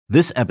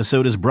This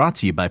episode is brought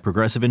to you by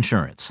Progressive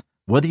Insurance.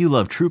 Whether you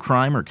love true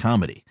crime or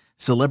comedy,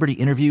 celebrity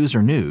interviews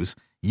or news,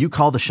 you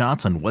call the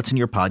shots on what's in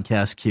your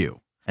podcast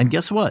queue. And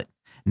guess what?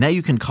 Now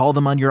you can call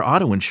them on your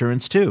auto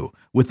insurance too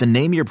with the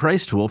Name Your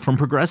Price tool from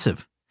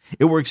Progressive.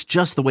 It works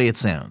just the way it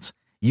sounds.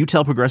 You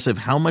tell Progressive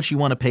how much you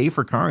want to pay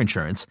for car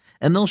insurance,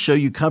 and they'll show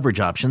you coverage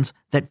options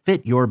that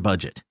fit your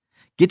budget.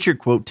 Get your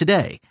quote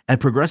today at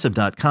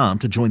Progressive.com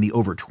to join the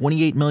over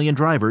 28 million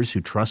drivers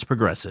who trust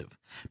Progressive.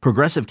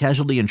 Progressive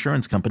Casualty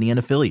Insurance Company and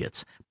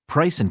Affiliates.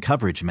 Price and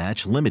coverage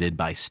match limited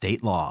by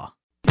state law.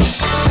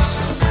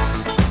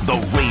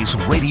 The Rays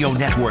Radio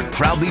Network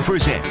proudly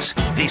presents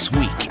This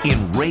Week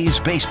in Rays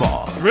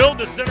Baseball. Drilled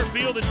to center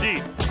field and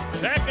deep.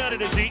 Back on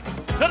it is Eaton.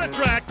 To the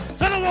track. To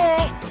the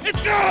wall.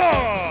 It's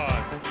gone!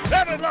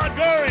 Evan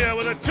Longoria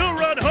with a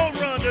two-run home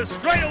run to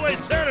straightaway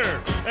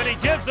center. And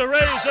he gives the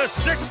Rays a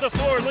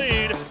 6-4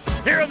 lead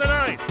here in the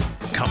ninth.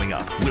 Coming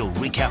up, we'll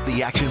recap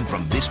the action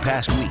from this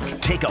past week,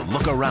 take a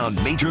look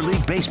around Major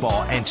League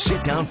Baseball, and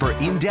sit down for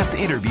in-depth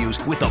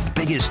interviews with the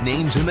biggest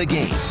names in the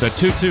game. The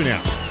 2-2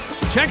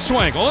 now. Check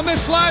swing on the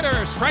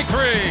slider. Strike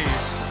three.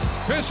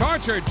 Chris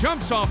Archer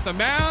jumps off the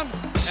mound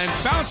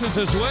and bounces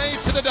his way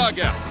to the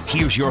dugout.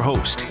 Here's your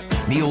host,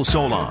 Neil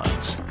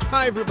Solondz.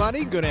 Hi,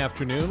 everybody. Good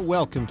afternoon.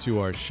 Welcome to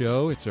our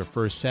show. It's our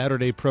first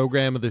Saturday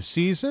program of the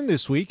season.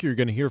 This week, you're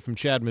going to hear from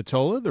Chad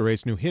Mottola, the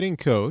Rays' new hitting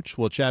coach.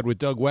 We'll chat with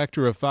Doug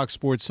Wechter of Fox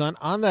Sports Sun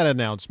on that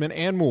announcement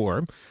and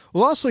more.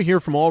 We'll also hear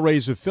from all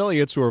Rays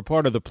affiliates who are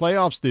part of the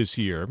playoffs this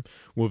year.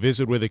 We'll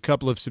visit with a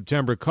couple of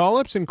September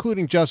call-ups,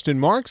 including Justin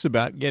Marks,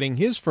 about getting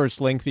his first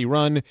lengthy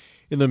run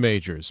in the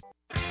majors.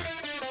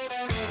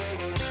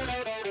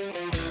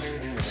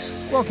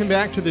 Welcome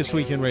back to This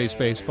Week in Rays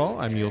Baseball.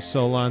 I'm Neil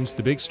Solondz.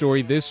 The big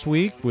story this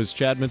week was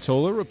Chad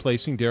Mottola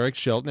replacing Derek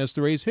Shelton as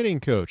the Rays hitting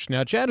coach.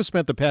 Now, Chad has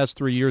spent the past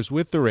 3 years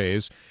with the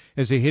Rays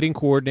as a hitting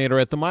coordinator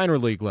at the minor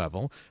league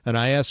level. And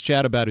I asked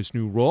Chad about his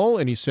new role,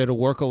 and he said he'll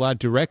work a lot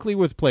directly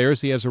with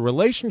players he has a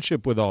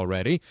relationship with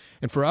already.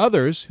 And for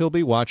others, he'll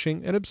be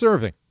watching and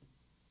observing.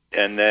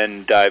 And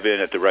then dive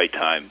in at the right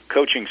time.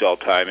 Coaching's all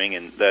timing,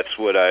 and that's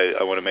what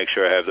I want to make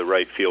sure I have the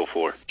right feel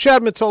for.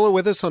 Chad Mottola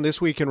with us on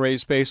This Week in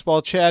Rays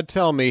Baseball. Chad,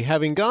 tell me,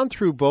 having gone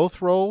through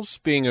both roles,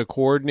 being a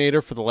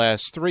coordinator for the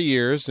last 3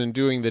 years and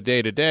doing the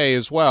day-to-day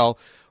as well,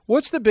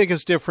 what's the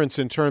biggest difference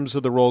in terms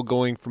of the role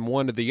going from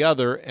one to the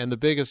other and the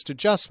biggest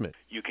adjustment?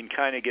 You can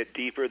kind of get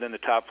deeper than the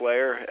top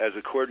layer. As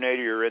a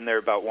coordinator, you're in there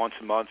about once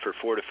a month for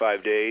 4 to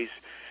 5 days.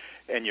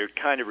 And you're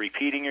kind of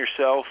repeating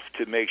yourself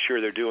to make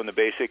sure they're doing the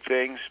basic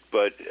things.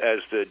 But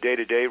as the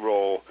day-to-day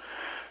role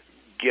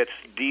gets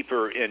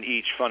deeper in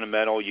each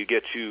fundamental, you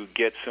get to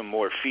get some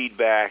more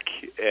feedback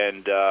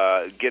and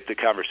get the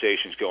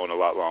conversations going a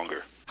lot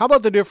longer. How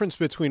about the difference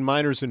between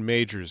minors and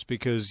majors?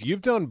 Because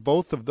you've done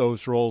both of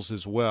those roles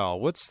as well.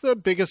 What's the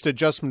biggest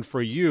adjustment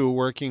for you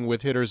working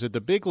with hitters at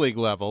the big league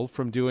level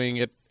from doing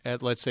it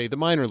at, let's say, the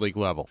minor league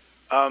level?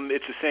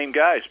 It's the same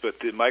guys,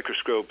 but the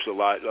microscope's a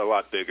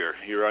lot bigger.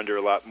 You're under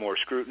a lot more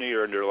scrutiny.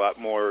 You're under a lot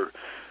more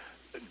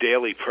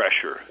daily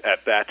pressure,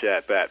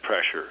 at-bat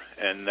pressure.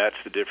 And that's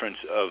the difference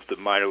of the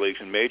minor leagues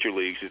and major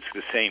leagues. It's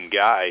the same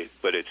guy,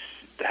 but it's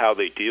how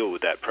they deal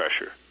with that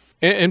pressure.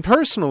 And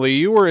personally,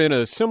 you were in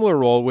a similar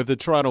role with the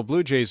Toronto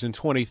Blue Jays in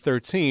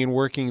 2013,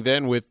 working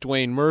then with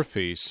Dwayne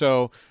Murphy.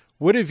 So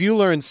what have you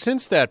learned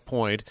since that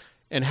point,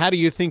 and how do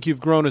you think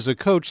you've grown as a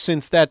coach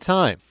since that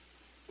time?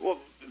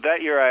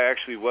 That year I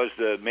actually was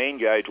the main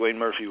guy. Dwayne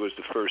Murphy was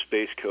the first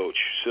base coach.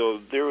 So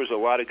there was a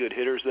lot of good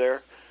hitters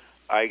there.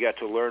 I got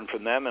to learn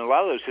from them, and a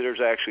lot of those hitters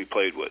I actually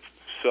played with.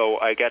 So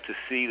I got to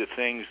see the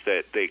things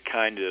that they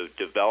kind of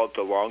developed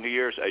along the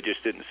years. I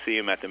just didn't see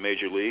them at the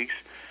major leagues.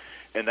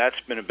 And that's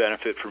been a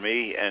benefit for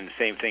me, and the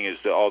same thing as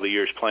all the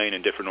years playing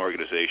in different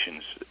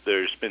organizations.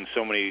 There's been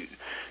so many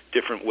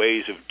different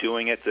ways of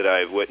doing it that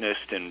I've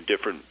witnessed, and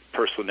different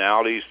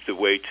personalities, the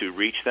way to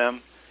reach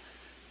them,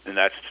 and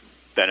that's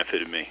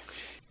benefited me.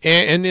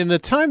 And in the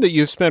time that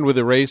you've spent with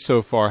the Rays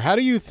so far, how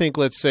do you think,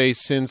 let's say,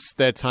 since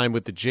that time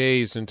with the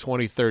Jays in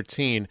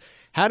 2013,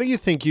 how do you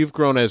think you've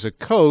grown as a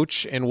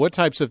coach, and what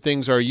types of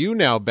things are you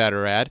now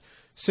better at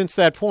since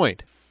that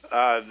point?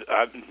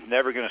 I'm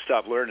never going to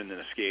stop learning in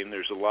this game.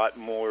 There's a lot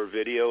more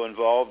video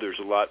involved. There's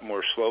a lot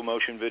more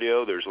slow-motion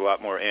video. There's a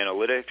lot more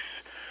analytics.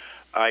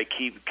 I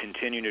keep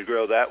continuing to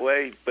grow that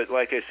way. But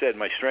like I said,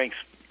 my strengths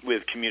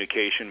with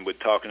communication, with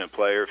talking to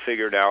player,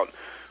 figuring out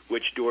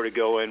which door to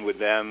go in with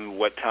them,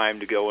 what time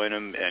to go in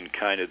them, and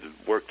kind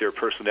of work their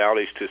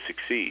personalities to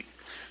succeed.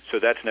 So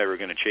that's never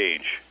going to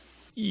change.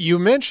 You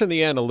mentioned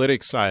the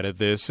analytics side of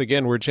this.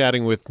 Again, we're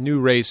chatting with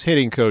new Rays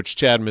hitting coach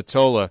Chad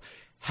Mottola.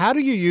 How do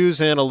you use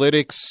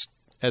analytics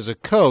as a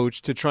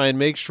coach to try and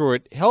make sure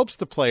it helps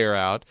the player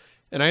out?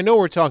 And I know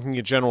we're talking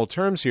in general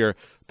terms here,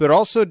 but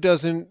also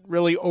doesn't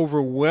really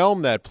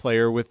overwhelm that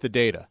player with the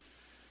data.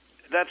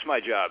 That's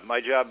my job.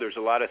 There's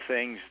a lot of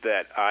things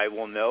that I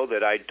will know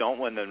that I don't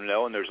want them to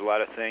know, and there's a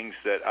lot of things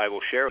that I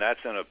will share.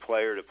 That's on a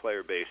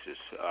player-to-player basis.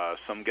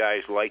 Some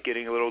guys like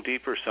getting a little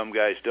deeper, some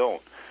guys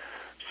don't.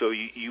 So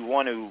you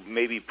want to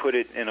maybe put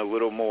it in a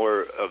little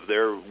more of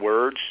their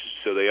words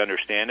so they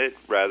understand it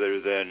rather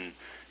than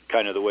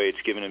kind of the way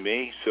it's given to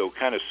me. So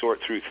kind of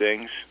sort through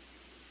things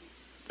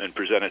and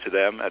present it to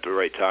them at the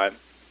right time.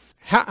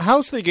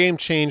 How's the game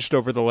changed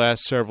over the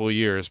last several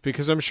years?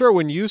 Because I'm sure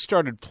when you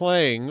started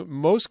playing,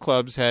 most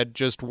clubs had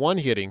just one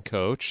hitting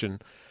coach,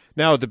 and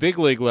now at the big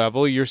league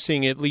level, you're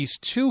seeing at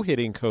least two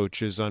hitting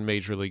coaches on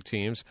major league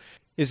teams.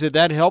 Is it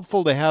that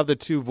helpful to have the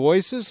two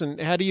voices, and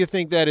how do you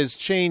think that has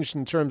changed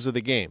in terms of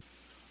the game?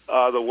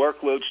 The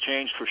workload's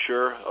changed for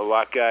sure. A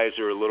lot of guys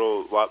are a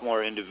lot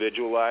more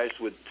individualized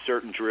with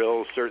certain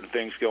drills, certain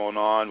things going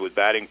on with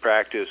batting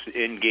practice,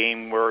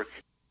 in-game work.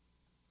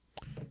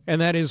 And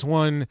that is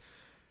one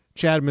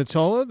Chad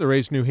Mottola, the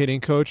Rays' new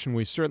hitting coach, and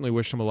we certainly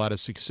wish him a lot of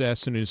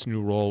success in his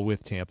new role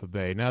with Tampa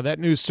Bay. Now, that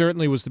news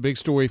certainly was the big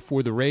story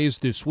for the Rays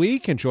this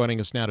week, and joining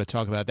us now to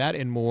talk about that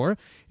and more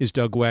is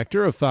Doug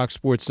Wachter of Fox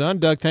Sports Sun.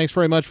 Doug, thanks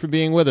very much for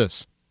being with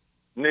us.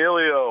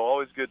 Neilio,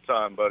 always good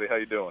time, buddy. How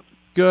you doing?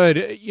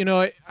 Good. You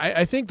know,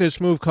 I think this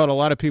move caught a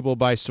lot of people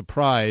by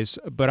surprise,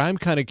 but I'm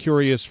kind of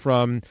curious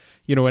from,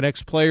 an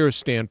ex-player's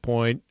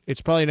standpoint.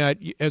 It's probably not,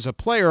 as a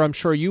player, I'm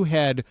sure you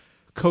had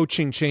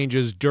coaching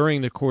changes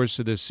during the course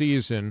of the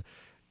season.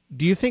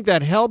 Do you think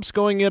that helps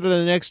going into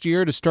the next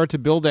year to start to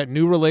build that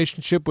new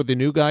relationship with the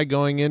new guy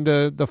going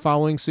into the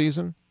following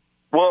season?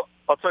 Well,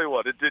 I'll tell you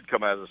what, it did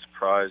come as a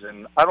surprise,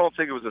 and I don't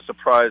think it was a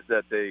surprise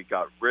that they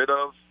got rid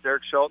of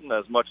Derek Shelton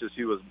as much as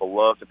he was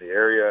beloved in the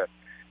area,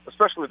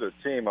 especially the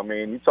team. I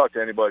mean, you talk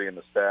to anybody in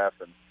the staff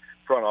and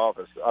front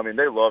office, I mean,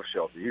 they love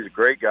Shelton. He's a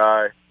great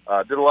guy,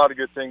 did a lot of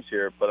good things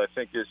here, but I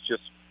think it's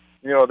just,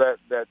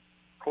 that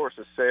course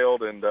has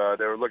sailed, and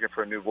they were looking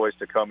for a new voice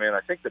to come in.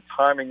 I think the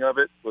timing of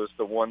it was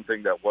the one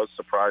thing that was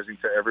surprising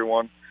to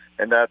everyone,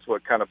 and that's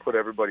what kind of put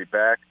everybody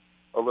back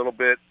a little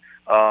bit.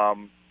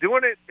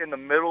 Doing it in the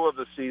middle of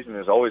the season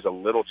is always a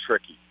little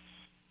tricky.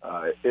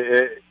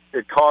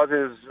 It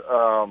causes,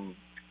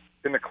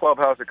 in the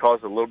clubhouse, it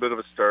causes a little bit of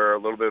a stir, a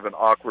little bit of an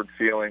awkward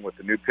feeling with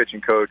the new pitching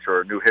coach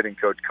or a new hitting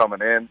coach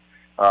coming in.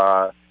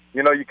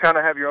 You kind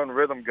of have your own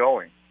rhythm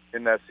going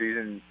in that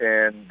season,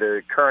 and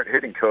the current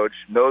hitting coach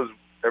knows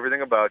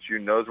everything about you,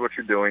 knows what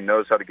you're doing,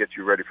 knows how to get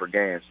you ready for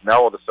games.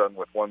 Now, all of a sudden,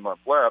 with 1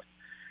 month left,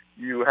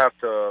 you have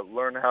to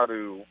learn how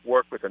to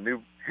work with a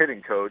new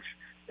hitting coach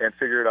and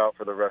figure it out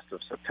for the rest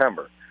of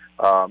September.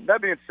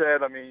 That being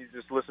said, I mean, you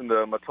just listen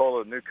to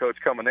Mottola, the new coach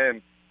coming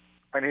in,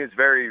 and he's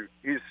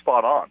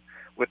spot on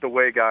with the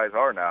way guys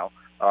are now.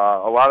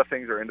 A lot of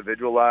things are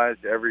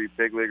individualized. Every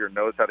big leaguer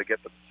knows how to get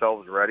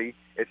themselves ready.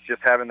 It's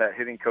just having that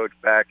hitting coach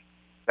back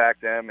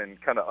them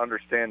and kind of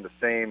understand the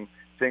same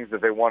things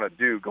that they want to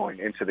do going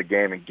into the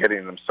game and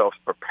getting themselves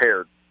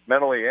prepared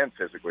mentally and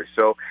physically.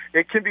 So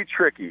it can be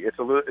tricky. It's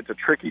a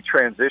tricky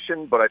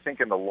transition, but I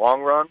think in the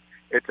long run,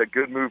 it's a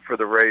good move for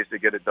the Rays to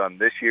get it done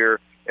this year.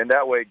 And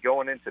that way,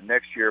 going into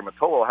next year,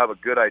 Mottola will have a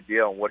good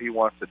idea on what he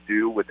wants to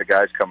do with the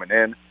guys coming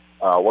in,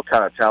 what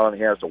kind of talent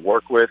he has to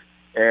work with,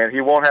 and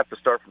he won't have to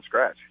start from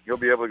scratch. He'll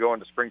be able to go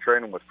into spring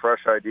training with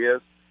fresh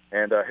ideas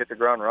and hit the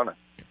ground running.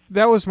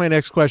 That was my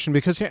next question,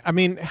 because, I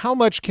mean, how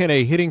much can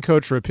a hitting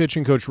coach or a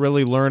pitching coach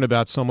really learn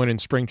about someone in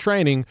spring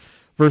training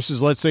versus,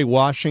 let's say,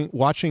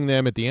 watching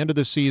them at the end of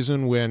the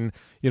season when,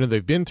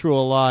 they've been through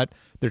a lot,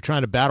 they're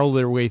trying to battle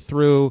their way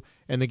through,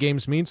 and the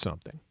games mean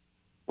something?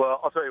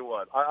 Well, I'll tell you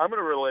what. I'm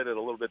going to relate it a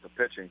little bit to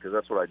pitching because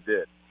that's what I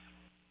did.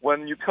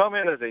 When you come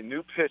in as a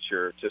new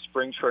pitcher to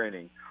spring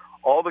training,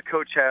 all the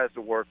coach has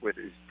to work with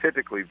is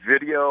typically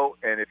video,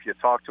 and if you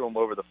talk to them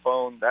over the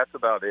phone, that's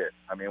about it.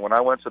 I mean, when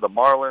I went to the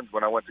Marlins,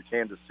 when I went to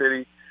Kansas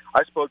City,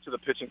 I spoke to the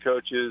pitching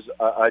coaches.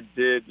 I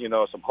did,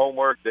 some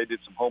homework. They did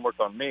some homework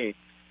on me.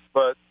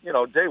 But,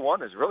 day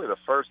one is really the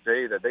first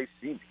day that they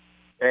see me.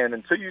 And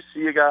until you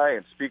see a guy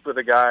and speak with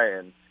a guy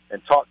and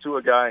talk to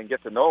a guy and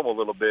get to know him a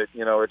little bit,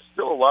 it's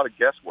still a lot of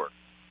guesswork.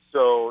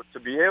 So to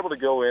be able to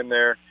go in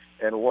there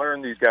and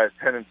learn these guys'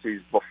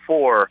 tendencies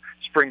before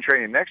spring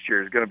training next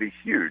year is going to be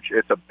huge.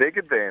 It's a big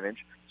advantage,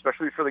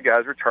 especially for the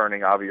guys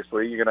returning,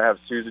 obviously. You're going to have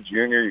Souza Jr.,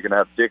 you're going to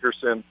have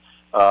Dickerson.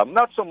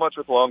 Not so much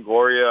with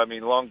Longoria. I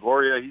mean,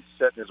 Longoria, he's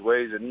set in his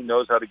ways, and he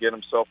knows how to get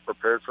himself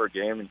prepared for a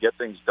game and get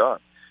things done.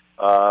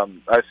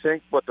 I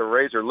think what the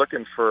Rays are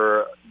looking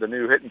for the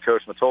new hitting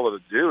coach, Mottola,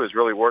 to do is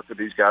really work with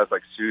these guys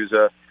like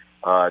Souza,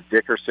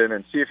 Dickerson,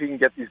 and see if he can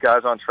get these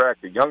guys on track,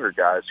 the younger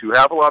guys who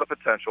have a lot of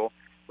potential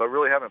but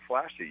really haven't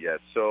flashed it yet.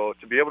 So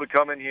to be able to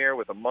come in here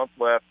with a month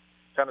left,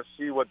 kind of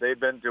see what they've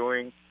been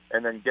doing,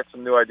 and then get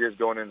some new ideas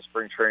going into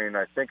spring training,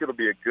 I think it'll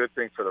be a good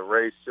thing for the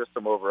Rays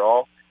system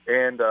overall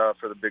and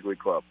for the big league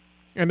club.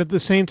 And at the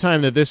same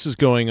time that this is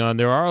going on,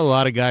 there are a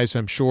lot of guys,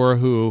 I'm sure,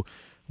 who,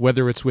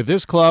 whether it's with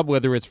this club,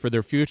 whether it's for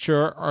their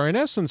future, are in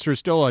essence are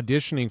still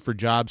auditioning for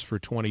jobs for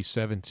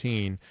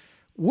 2017.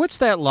 What's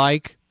that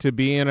like to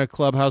be in a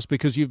clubhouse?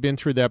 Because you've been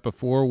through that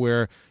before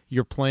where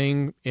you're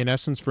playing, in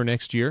essence, for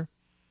next year.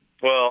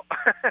 Well,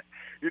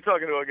 you're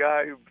talking to a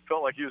guy who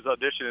felt like he was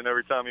auditioning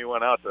every time he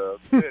went out to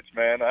pitch,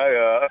 man.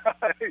 I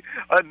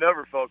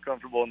never felt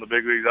comfortable in the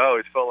big leagues. I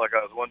always felt like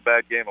I was one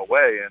bad game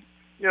away. And,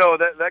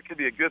 that could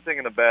be a good thing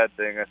and a bad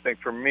thing. I think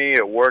for me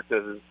it worked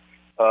as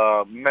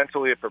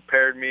Mentally, it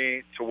prepared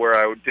me to where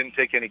I didn't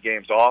take any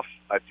games off.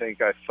 I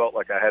think I felt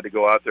like I had to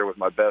go out there with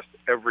my best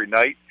every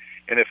night,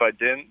 and if I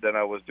didn't, then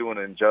I was doing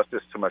an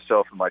injustice to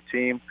myself and my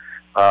team.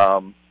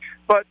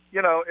 But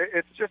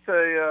it's just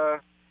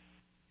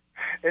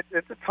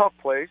it's a tough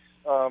place.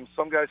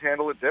 Some guys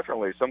handle it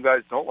differently. Some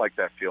guys don't like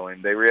that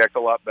feeling. They react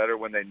a lot better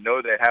when they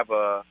know they have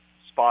a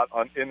spot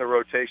in the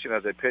rotation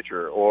as a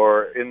pitcher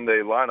or in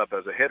the lineup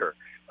as a hitter.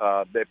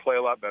 They play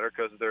a lot better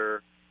because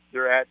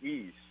they're at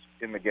ease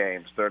in the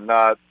games. They're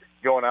not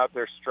going out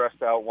there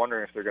stressed out,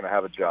 wondering if they're going to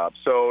have a job.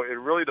 So it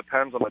really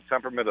depends on the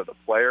temperament of the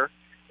player,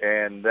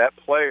 and that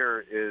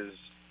player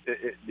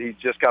he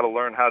just got to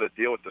learn how to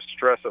deal with the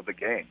stress of the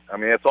game. I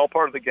mean, it's all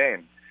part of the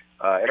game.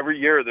 Every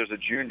year there's a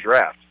June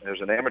draft.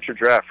 There's an amateur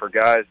draft for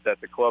guys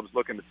that the club's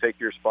looking to take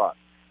your spot,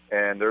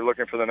 and they're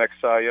looking for the next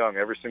Cy Young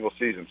every single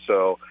season.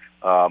 So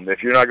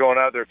if you're not going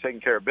out there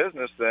taking care of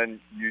business, then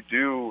you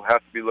do have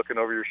to be looking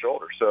over your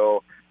shoulder.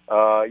 So,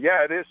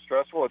 yeah, it is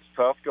stressful. It's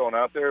tough going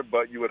out there,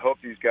 but you would hope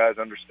these guys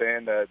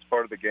understand that it's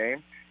part of the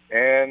game,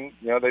 and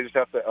they just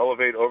have to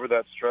elevate over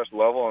that stress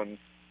level and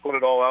put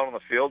it all out on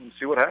the field and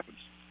see what happens.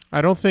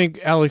 I don't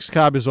think Alex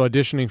Cobb is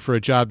auditioning for a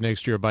job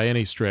next year by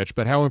any stretch,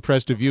 but how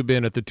impressed have you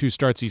been at the 2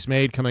 starts he's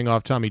made coming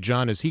off Tommy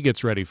John as he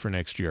gets ready for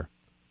next year?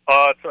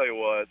 I'll tell you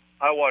what,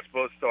 I watched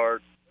both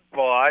starts.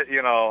 Well,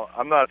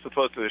 I'm not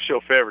supposed to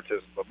show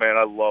favoritism, but, man,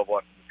 I love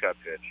watching this guy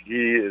pitch.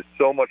 He is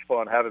so much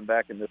fun having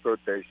back in this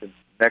rotation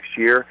next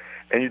year.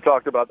 And you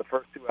talked about the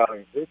first 2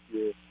 outings this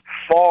year,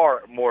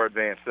 far more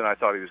advanced than I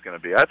thought he was going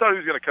to be. I thought he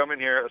was going to come in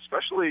here,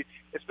 especially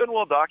it's been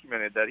well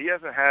documented that he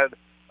hasn't had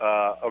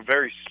a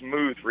very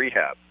smooth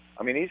rehab.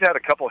 I mean, he's had a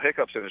couple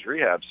hiccups in his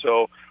rehab.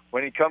 So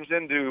when he comes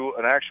into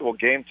an actual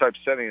game-type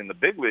setting in the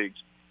big leagues,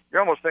 you're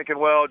almost thinking,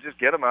 well, just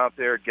get him out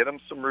there, get him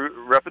some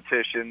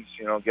repetitions,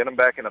 get him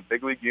back in a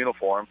big league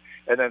uniform,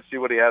 and then see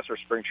what he has for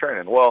spring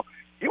training. Well,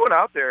 he went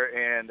out there,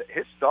 and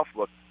his stuff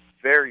looked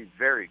very,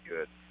 very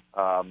good.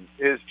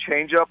 His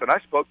changeup, and I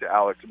spoke to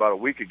Alex about a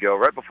week ago,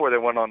 right before they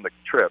went on the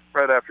trip,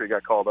 right after he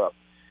got called up.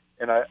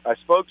 And I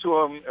spoke to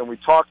him, and we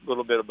talked a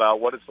little bit about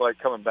what it's like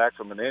coming back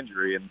from an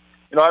injury. And,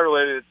 I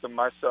related it to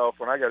myself.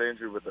 When I got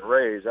injured with the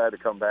Rays, I had to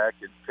come back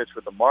and pitch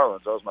with the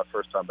Marlins. That was my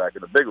first time back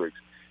in the big leagues.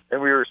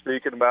 And we were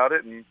speaking about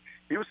it, and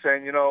he was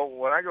saying,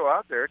 when I go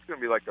out there, it's going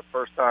to be like the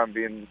first time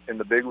being in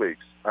the big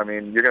leagues. I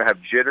mean, you're going to have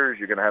jitters,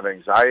 you're going to have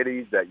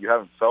anxieties that you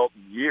haven't felt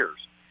in years.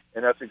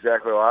 And that's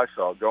exactly what I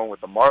felt going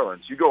with the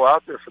Marlins. You go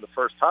out there for the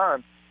first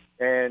time,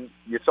 and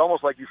it's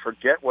almost like you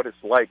forget what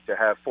it's like to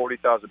have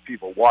 40,000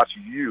 people watch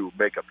you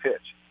make a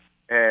pitch.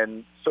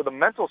 And so the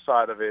mental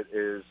side of it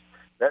is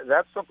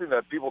that's something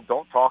that people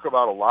don't talk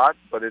about a lot,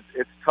 but it's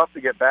tough to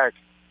get back,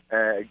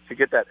 to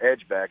get that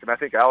edge back. And I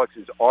think Alex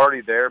is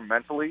already there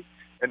mentally.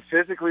 And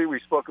physically, we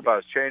spoke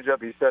about his changeup.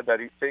 He said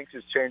that he thinks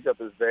his changeup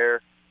is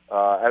there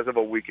as of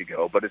a week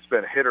ago, but it's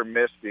been hit or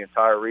miss the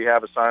entire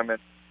rehab assignment.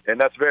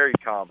 And that's very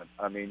common.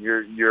 I mean,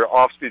 your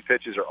off-speed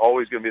pitches are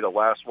always going to be the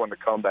last one to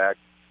come back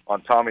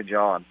on Tommy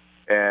John.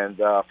 And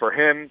for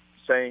him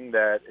saying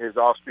that his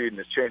off-speed and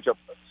his changeup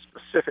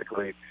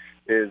specifically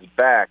is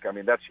back, I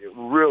mean, that's a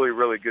really,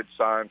 really good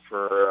sign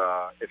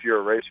for if you're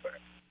a Rays fan.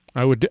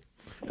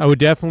 I would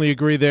definitely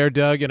agree there,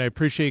 Doug, and I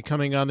appreciate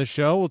coming on the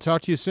show. We'll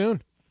talk to you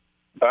soon.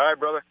 All right,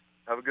 brother.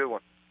 Have a good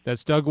one.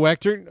 That's Doug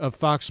Wechter of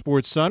Fox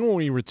Sports Sun. When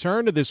we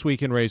return to This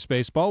Week in Rays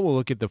Baseball, we'll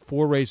look at the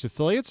 4 Rays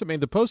affiliates that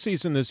made the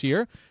postseason this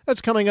year.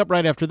 That's coming up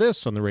right after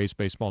this on the Rays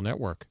Baseball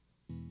Network.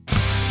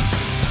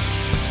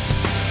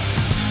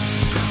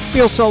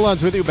 Neil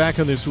Solondz with you back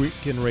on This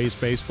Week in Rays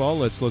Baseball.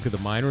 Let's look at the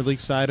minor league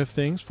side of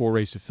things. 4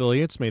 Rays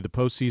affiliates made the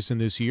postseason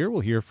this year.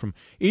 We'll hear from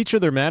each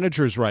of their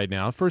managers right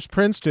now. First,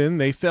 Princeton.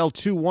 They fell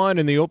 2-1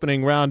 in the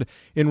opening round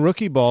in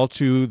rookie ball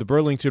to the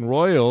Burlington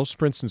Royals.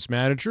 Princeton's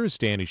manager is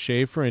Danny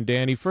Schaefer. And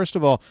Danny, first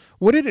of all,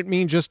 what did it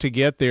mean just to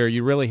get there?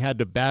 You really had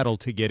to battle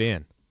to get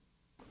in.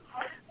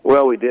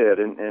 Well, we did,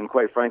 and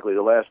quite frankly,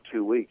 the last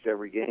 2 weeks,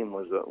 every game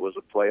was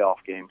a playoff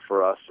game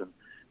for us.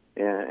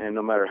 And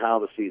no matter how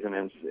the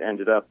season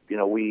ended up,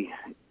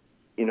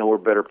 we're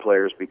better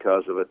players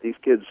because of it. These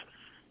kids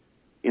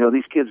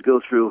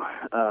go through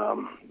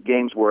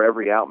games where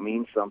every out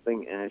means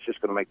something, and it's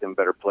just going to make them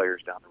better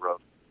players down the road.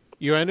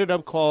 You ended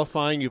up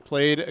qualifying. You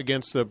played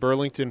against the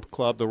Burlington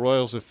club, the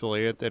Royals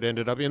affiliate, that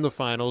ended up in the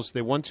finals.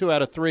 They won 2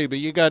 out of 3, but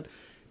you got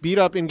beat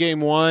up in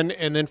Game 1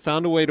 and then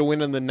found a way to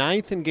win in the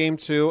 9th in Game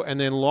 2 and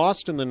then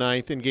lost in the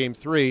 9th in Game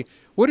 3.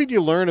 What did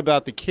you learn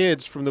about the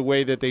kids from the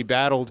way that they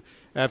battled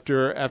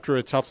after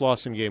a tough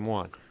loss in Game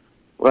 1?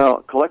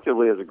 Well,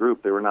 collectively as a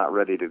group, they were not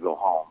ready to go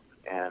home.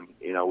 And,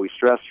 we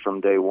stressed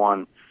from day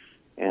one.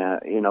 And,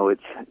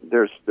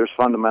 there's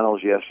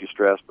fundamentals, yes, you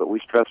stress, but we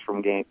stressed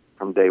from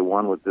day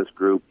one with this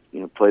group,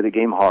 play the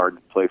game hard,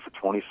 play for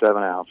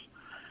 27 outs,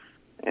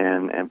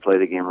 and play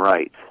the game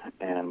right.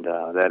 And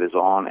that is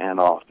on and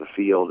off the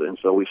field. And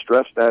so we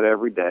stressed that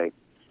every day.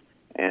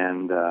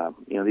 And,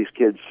 these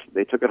kids,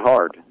 they took it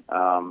hard,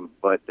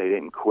 but they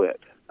didn't quit.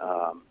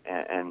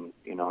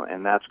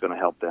 And that's going to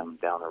help them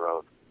down the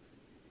road.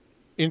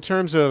 in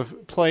terms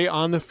of play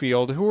on the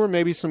field, who are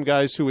maybe some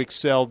guys who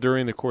excelled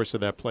during the course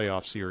of that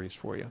playoff series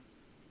for you?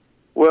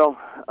 Well,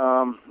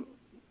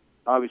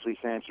 obviously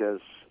Sanchez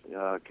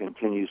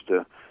continues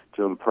to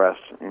impress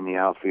in the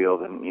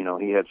outfield, and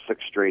he had 6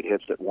 straight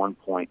hits at one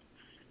point.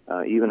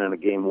 Even in a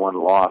Game 1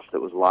 loss that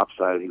was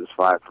lopsided, he was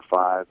 5 for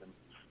 5,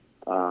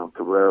 and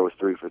Cabrera was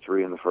 3 for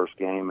 3 in the first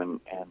game,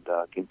 and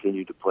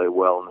continued to play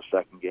well in the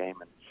second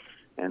game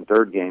and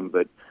third game.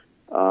 But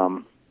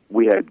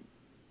we had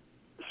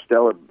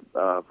stellar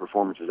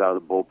performances out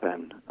of the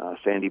bullpen.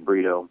 Sandy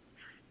Brito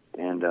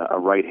and a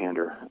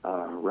right-hander,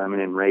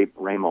 Ramon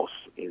Ramos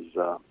is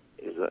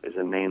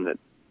a name that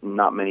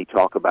not many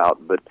talk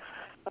about, but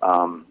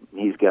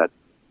he's got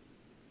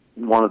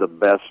one of the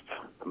best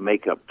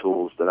makeup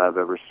tools that I've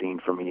ever seen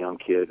from a young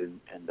kid,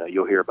 and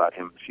you'll hear about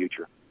him in the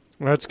future.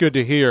 Well, that's good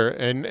to hear.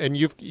 And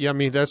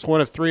that's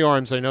one of 3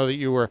 arms I know that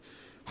you were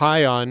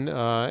high on,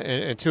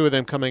 and 2 of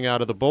them coming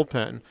out of the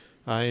bullpen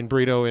in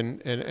Brito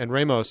and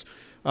Ramos.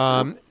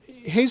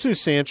 Jesus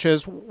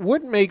Sanchez,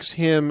 what makes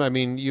him? I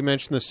mean, you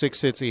mentioned the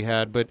 6 hits he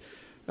had, but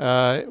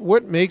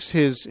what makes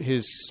his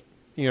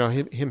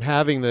him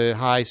having the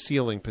high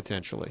ceiling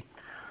potentially?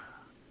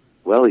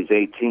 Well, he's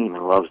 18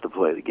 and loves to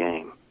play the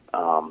game.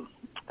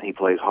 He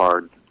plays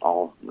hard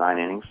all 9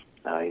 innings.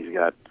 He's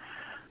got,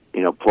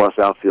 plus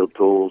outfield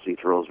tools. He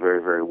throws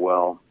very, very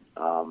well.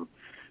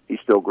 He's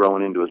still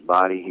growing into his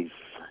body.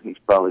 He's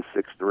probably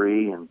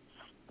 6'3"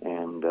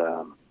 and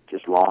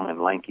just long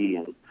and lanky,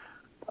 and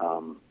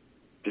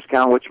just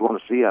kind of what you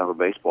want to see out of a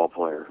baseball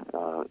player.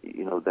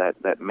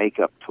 That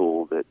makeup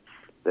tool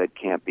that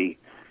can't be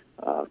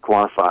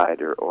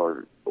quantified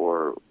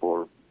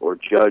or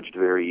judged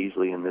very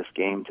easily in this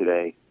game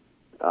today.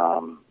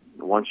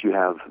 Once you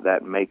have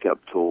that makeup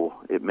tool,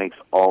 it makes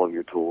all of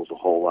your tools a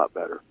whole lot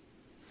better.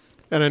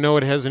 And I know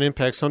it has an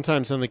impact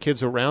sometimes on the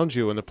kids around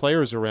you and the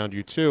players around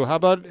you, too. How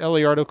about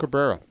Eliardo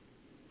Cabrera?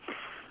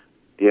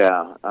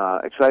 Yeah,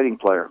 exciting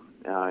player.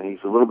 He's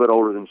a little bit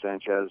older than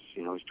Sanchez.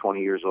 He's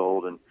 20 years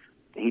old, and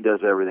he does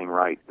everything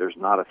right. There's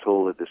not a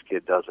tool that this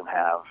kid doesn't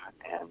have,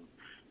 and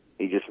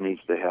he just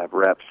needs to have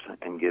reps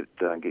and get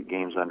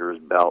games under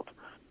his belt.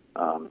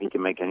 He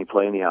can make any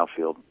play in the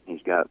outfield.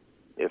 He's got,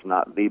 if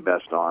not the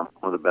best arm,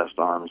 one of the best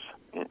arms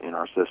in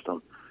our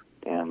system,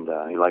 and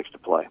he likes to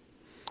play.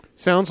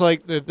 Sounds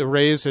like the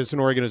Rays as an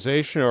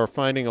organization are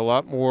finding a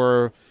lot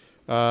more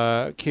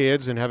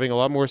kids and having a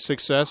lot more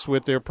success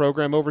with their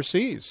program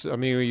overseas. I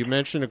mean, you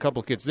mentioned a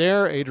couple kids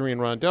there, Adrian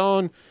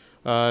Rondon,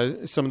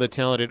 some of the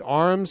talented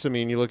arms. I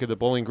mean, you look at the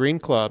Bowling Green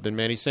Club and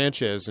Manny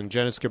Sanchez and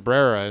Genis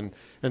Cabrera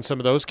and some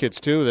of those kids,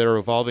 too, that are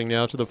evolving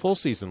now to the full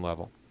season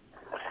level.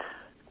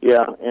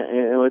 Yeah,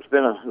 and it's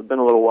been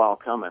a little while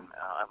coming.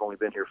 I've only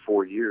been here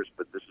 4 years,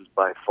 but this is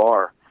by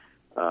far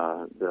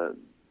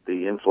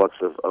the influx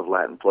of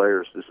Latin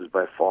players. This is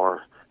by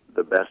far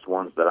the best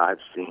ones that I've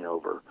seen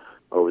over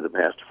the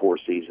past 4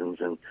 seasons.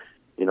 And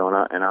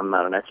and I'm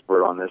not an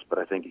expert on this, but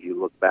I think if you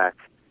look back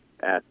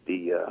at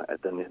the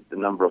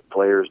number of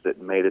players that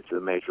made it to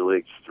the major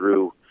leagues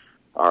through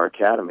our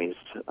academies,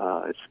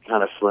 it's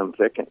kind of slim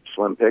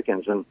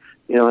pickings. And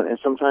and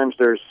sometimes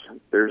there's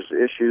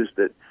issues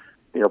that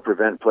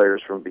prevent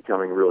players from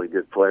becoming really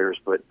good players,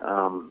 but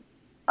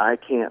I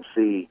can't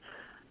see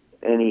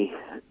any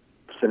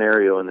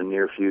scenario in the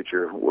near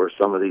future where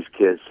some of these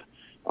kids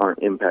aren't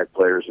impact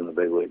players in the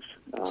big leagues.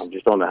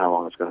 Just don't know how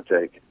long it's going to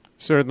take.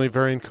 Certainly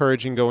very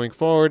encouraging going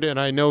forward, and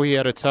I know he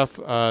had a tough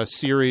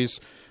series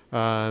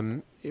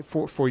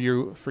for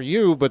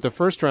you, but the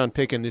first-round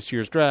pick in this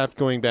year's draft,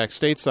 going back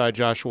stateside,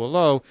 Joshua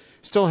Lowe,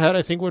 still had,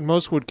 I think, what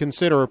most would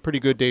consider a pretty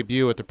good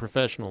debut at the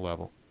professional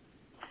level.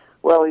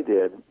 Well, he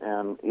did,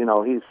 and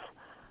he's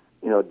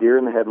deer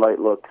in the headlight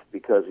look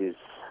because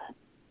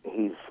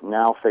he's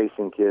now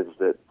facing kids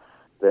that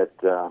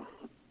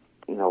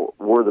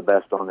were the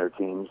best on their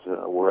teams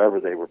wherever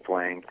they were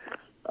playing.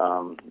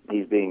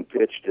 He's being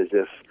pitched as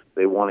if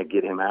they want to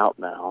get him out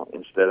now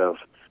instead of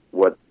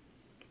what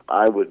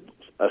I would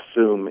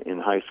assume in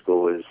high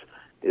school is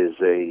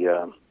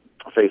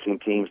facing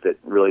teams that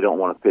really don't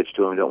want to pitch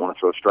to him, don't want to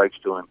throw strikes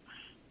to him.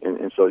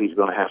 And so he's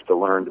going to have to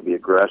learn to be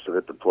aggressive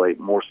at the plate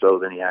more so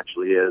than he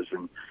actually is.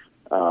 And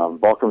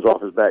ball comes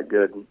off his bat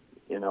good.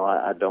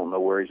 I don't know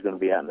where he's going to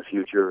be at in the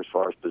future as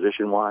far as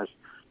position-wise.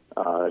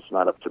 It's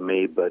not up to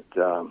me, but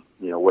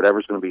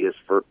whatever's going to be his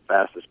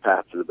fastest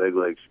path to the big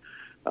leagues,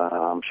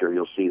 I'm sure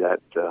you'll see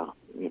that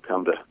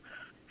come to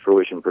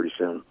fruition pretty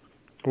soon.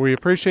 We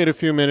appreciate a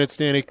few minutes,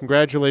 Danny.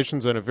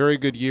 Congratulations on a very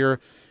good year,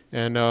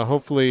 and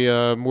hopefully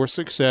more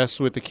success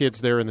with the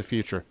kids there in the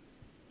future.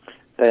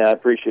 Hey, I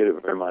appreciate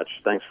it very much.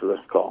 Thanks for the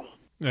call.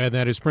 And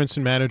that is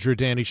Princeton manager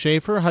Danny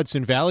Schaefer.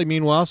 Hudson Valley,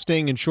 meanwhile,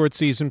 staying in short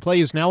season play,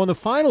 is now in the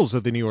finals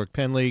of the New York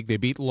Penn League. They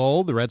beat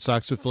Lowell, the Red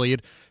Sox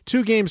affiliate,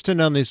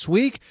 2-0 this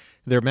week.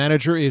 Their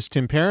manager is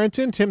Tim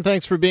Parrington. Tim,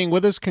 thanks for being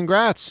with us.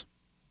 Congrats.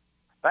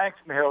 Thanks,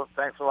 Mill.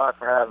 Thanks a lot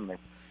for having me.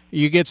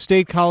 You get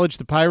State College,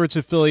 the Pirates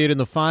affiliate, in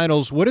the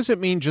finals. What does it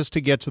mean just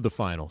to get to the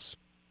finals?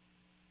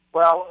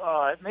 Well,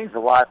 it means a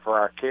lot for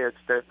our kids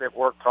that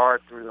worked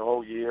hard through the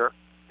whole year.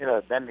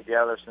 been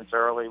together since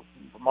early.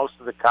 Most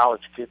of the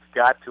college kids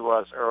got to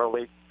us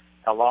early,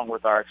 along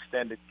with our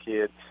extended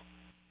kids.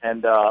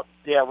 And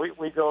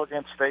we go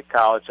against State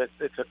College.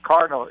 It's a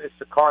Cardinal. It's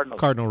the Cardinals.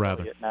 Cardinal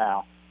rather.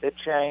 Now it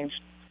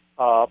changed,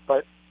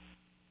 but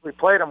we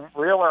played them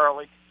real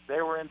early.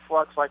 They were in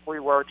flux like we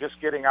were,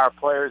 just getting our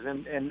players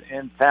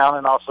in town,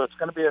 and also it's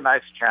going to be a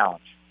nice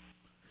challenge.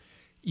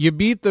 You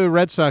beat the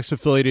Red Sox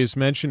affiliate, as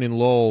mentioned, in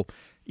Lowell.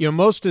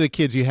 Most of the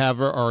kids you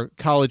have are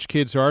college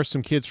kids. There are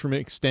some kids from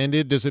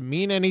extended. Does it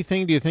mean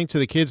anything, do you think, to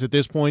the kids at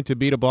this point to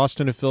beat a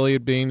Boston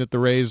affiliate, being that the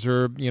Rays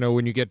are,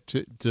 when you get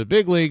to the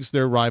big leagues,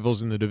 they're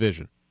rivals in the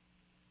division?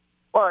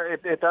 Well,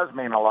 it does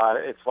mean a lot.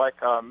 It's like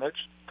Mitch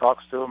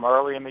talks to them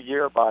early in the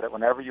year about it.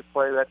 Whenever you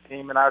play that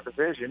team in our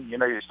division,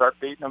 you start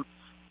beating them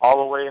all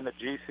the way in the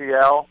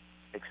GCL,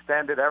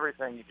 extended,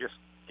 everything. You just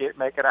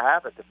make it a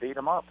habit to beat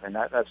them up, and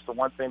that's the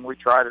one thing we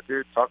try to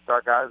do. Talk to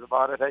our guys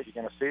about it. Hey, you're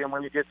going to see them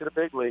when you get to the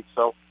big league,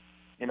 so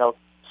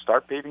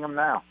start beating them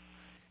now.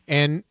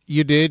 And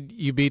you did.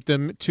 You beat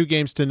them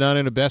 2-0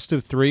 in a best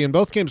of 3, and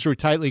both games were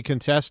tightly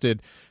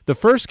contested. The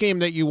first game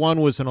that you won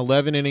was an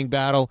 11-inning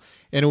battle,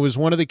 and it was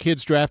one of the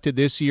kids drafted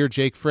this year,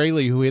 Jake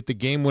Fraley, who hit the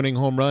game-winning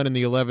home run in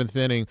the 11th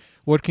inning.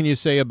 What can you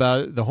say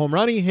about the home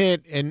run he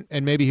hit and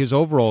maybe his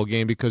overall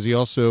game, because he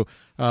also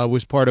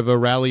was part of a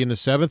rally in the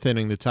 7th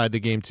inning that tied the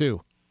game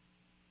too?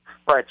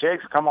 Right,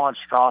 Jake's come on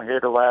strong here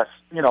the last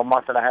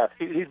month and a half.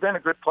 He's been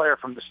a good player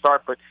from the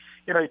start, but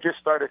he just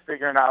started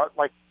figuring out,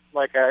 like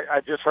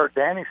I just heard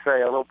Danny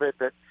say a little bit,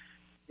 that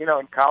in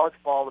college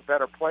ball the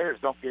better players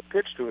don't get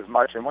pitched to as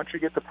much, and once you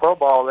get the pro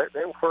ball,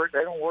 they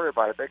don't worry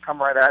about it. They come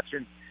right at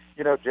you.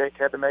 And, Jake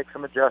had to make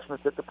some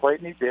adjustments at the plate,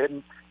 and he did.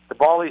 And the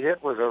ball he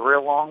hit was a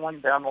real long one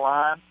down the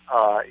line.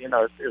 It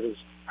was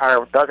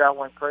our dugout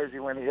went crazy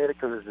when he hit it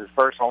because it was his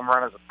first home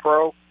run as a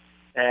pro,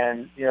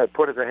 and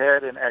put us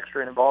ahead in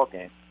extra inning ball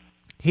game.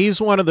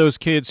 He's one of those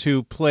kids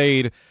who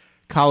played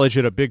college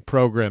at a big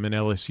program in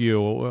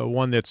LSU,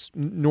 one that's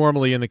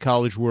normally in the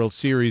College World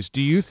Series.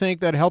 Do you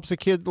think that helps a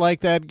kid like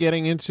that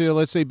getting into,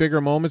 let's say,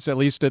 bigger moments, at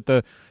least at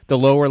the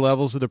lower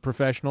levels of the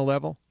professional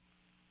level?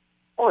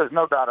 Well, there's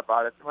no doubt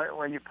about it.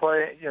 When you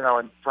play,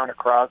 in front of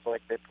crowds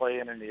like they play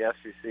in the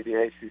SEC,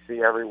 the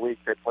ACC every week,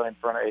 they play in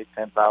front of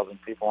 8,000-10,000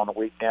 people on the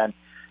weekend.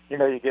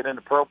 You get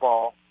into pro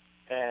ball,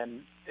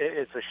 and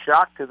it's a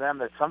shock to them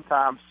that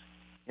sometimes,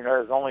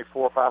 there's only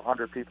 400 or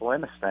 500 people in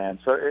the stand.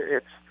 So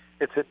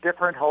it's a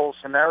different whole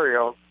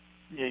scenario.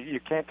 You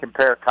can't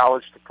compare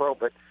college to pro,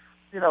 but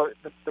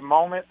the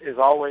moment is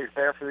always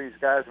there for these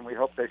guys, and we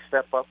hope they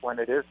step up when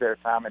it is their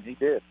time, and he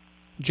did.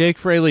 Jake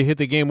Fraley hit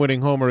the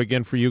game-winning homer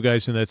again for you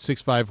guys in that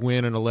 6-5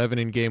 win and 11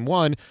 in Game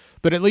 1.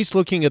 But at least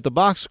looking at the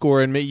box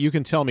score, and you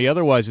can tell me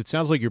otherwise, it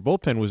sounds like your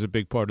bullpen was a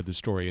big part of the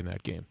story in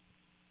that game.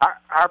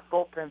 Our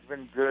bullpen's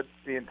been good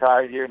the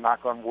entire year,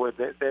 knock on wood.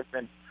 They've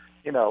been,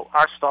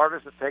 our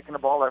starters have taken the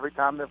ball every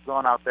time they've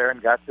gone out there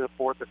and got to the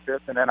 4th or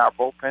 5th, and then our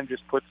bullpen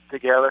just puts it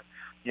together.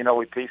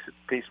 We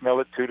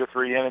piecemeal it 2 to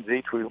 3 innings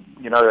each.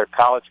 They're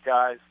college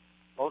guys,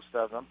 most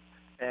of them,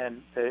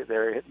 and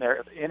they're hitting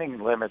their inning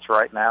limits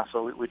right now,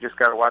 so we just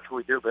got to watch what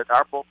we do. But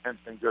our bullpen's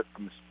been good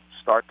from the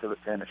start to the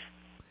finish.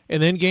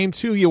 And then Game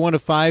 2, you won a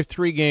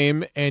 5-3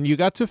 game, and you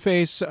got to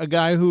face a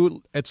guy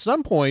who at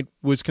some point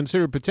was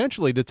considered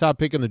potentially the top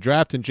pick in the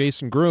draft in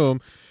Jason Groom.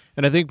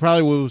 And I think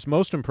probably what was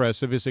most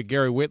impressive is that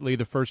Gary Whitley,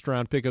 the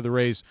first-round pick of the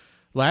Rays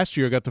last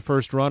year, got the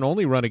first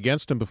only run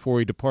against him before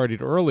he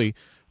departed early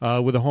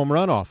with a home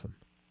run off him.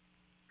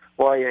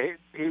 Well, yeah,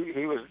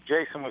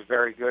 Jason was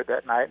very good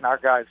that night, and our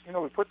guys,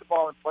 we put the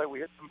ball in play. We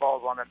hit some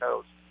balls on the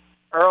nose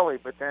early,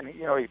 but then,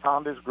 he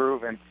found his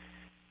groove, and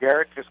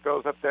Garrett just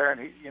goes up there, and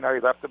he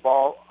left the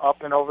ball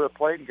up and over the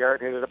plate, and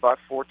Garrett hit it about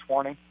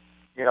 420,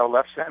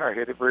 left center,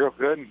 hit it real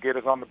good and get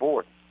us on the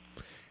board.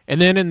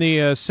 And then in the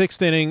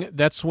 6th inning,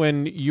 that's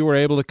when you were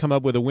able to come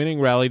up with a winning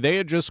rally. They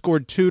had just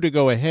scored 2 to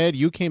go ahead.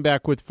 You came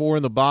back with 4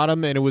 in the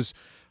bottom, and it was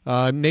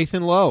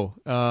Nathan Lowe,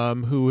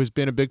 who has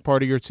been a big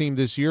part of your team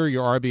this year,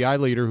 your RBI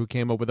leader, who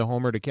came up with a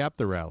homer to cap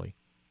the rally.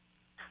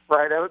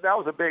 Right, that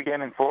was a big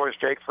inning for us.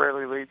 Jake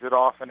Fraley leads it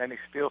off, and then he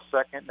steals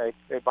second.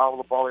 They bobble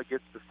the ball, he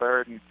gets to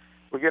third, and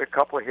we get a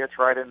couple of hits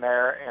right in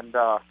there. And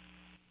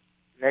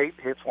Nate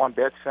hits one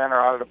dead center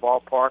out of the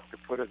ballpark to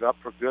put us up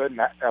for good, and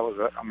that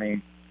was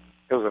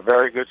it was a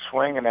very good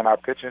swing. And then our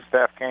pitching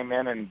staff came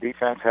in, and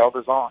defense held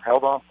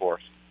on for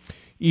us.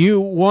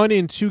 You won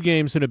in 2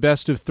 games in a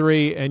best of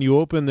 3, and you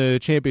open the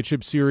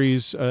championship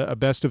series a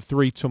best of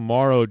 3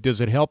 tomorrow.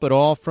 Does it help at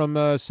all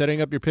from setting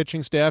up your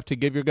pitching staff to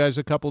give your guys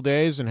a couple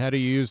days, and how do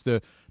you use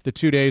the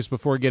 2 days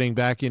before getting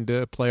back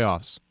into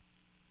playoffs?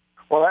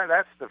 Well,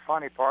 that's the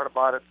funny part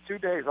about it. 2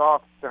 days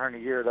off during the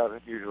year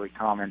doesn't usually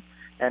come.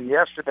 And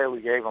yesterday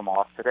we gave them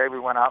off. Today we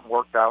went out and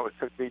worked out. We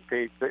took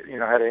BP,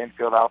 had an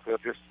infield,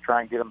 outfield, just to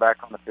try and get them back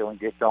on the field and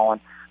get going.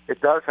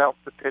 It does help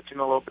the pitching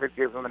a little bit,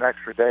 gives them an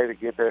extra day to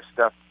get their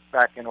stuff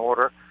back in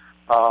order.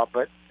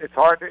 But it's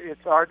hard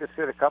to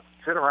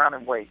sit around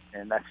and wait.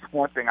 And that's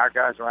one thing. Our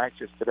guys are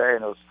anxious today,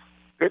 and it was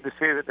good to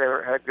see that they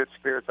had good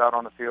spirits out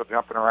on the field,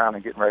 jumping around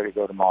and getting ready to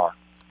go tomorrow.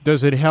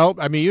 Does it help?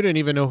 I mean, you didn't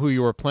even know who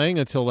you were playing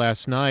until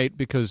last night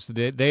because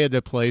they had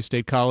to play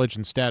State College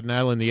in Staten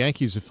Island. The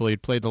Yankees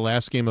affiliate played the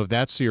last game of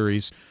that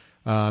series.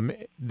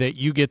 That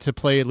you get to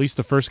play at least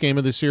the first game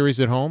of the series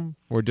at home,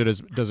 or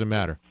does it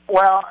matter?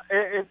 Well,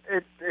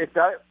 it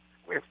does.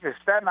 If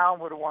Staten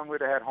Island would have won,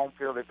 we'd have had home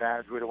field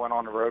advantage. We'd have went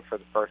on the road for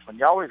the first one.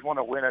 You always want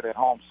to win it at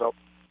home. So,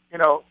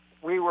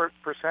 we were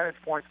percentage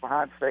points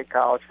behind State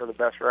College for the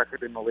best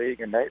record in the league,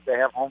 and they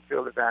have home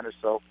field advantage.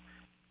 So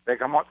they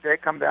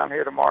come down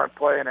here tomorrow and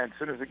play, and then as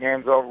soon as the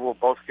game's over, we'll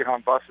both get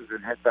on buses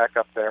and head back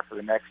up there for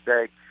the next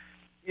day.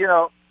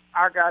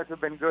 Our guys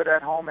have been good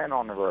at home and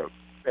on the road.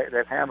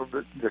 They've handled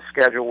the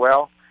schedule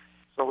well,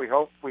 so we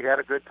hope we had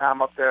a good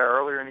time up there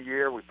earlier in the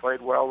year. We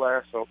played well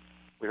there, so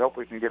we hope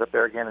we can get up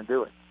there again and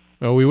do it.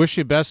 Well, we wish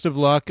you best of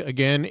luck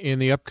again in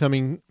the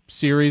upcoming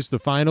series, the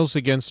finals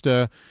against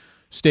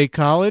State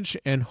College,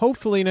 and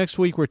hopefully next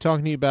week we're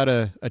talking to you about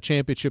a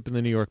championship in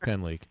the New York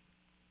Penn League.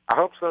 I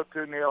hope so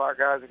too, Neil. Our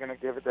guys are going to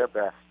give it their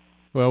best.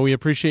 Well, we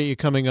appreciate you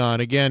coming on.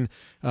 Again,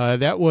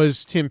 that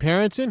was Tim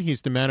Parenton.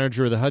 He's the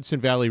manager of the Hudson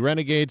Valley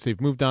Renegades. They've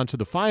moved on to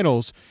the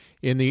finals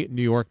in the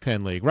New York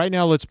Penn League. Right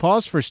now, let's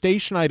pause for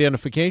station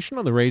identification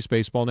on the Rays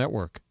Baseball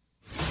Network.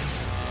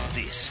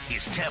 This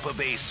is Tampa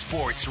Bay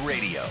Sports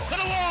Radio. To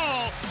the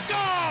wall,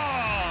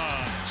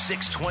 gone!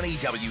 620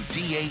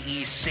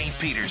 WDAE St.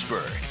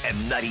 Petersburg and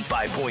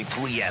 95.3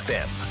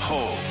 FM,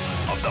 home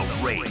of the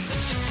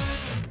Rays.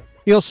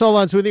 Neil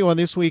Solondz with you on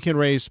This Week in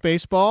Rays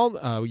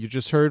Baseball. You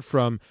just heard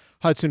from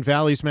Hudson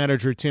Valley's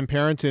manager, Tim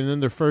Parenton,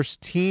 and their first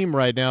team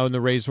right now in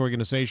the Rays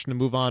organization to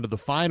move on to the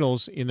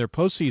finals in their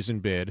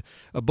postseason bid.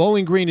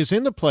 Bowling Green is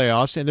in the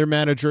playoffs, and their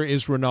manager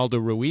is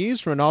Ronaldo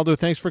Ruiz. Ronaldo,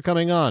 thanks for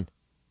coming on.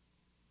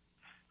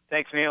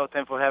 Thanks, Neil.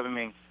 Thanks for having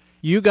me.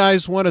 You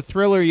guys won a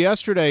thriller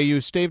yesterday.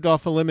 You staved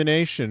off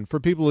elimination.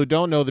 For people who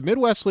don't know, the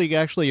Midwest League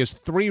actually has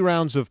 3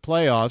 rounds of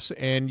playoffs,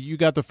 and you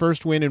got the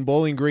first win in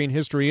Bowling Green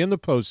history in the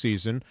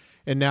postseason,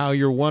 and now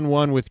you're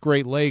 1-1 with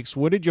Great Lakes.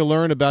 What did you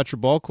learn about your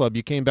ball club?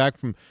 You came back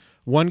from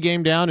 1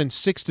 game down and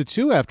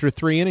 6-2 after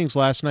 3 innings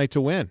last night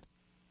to win.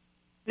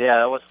 Yeah,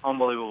 that was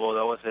unbelievable.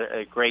 That was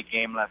a great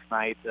game last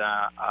night.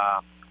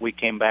 We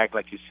came back,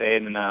 like you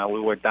said, and we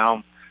were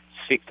down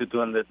 6-2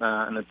 in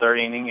the third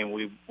inning, and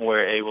we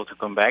were able to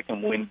come back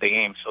and win the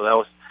game. So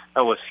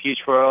that was huge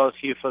for us,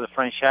 huge for the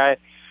franchise,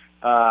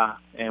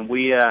 and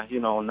we,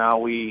 now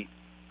we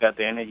got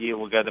the energy,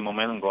 we got the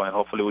momentum going.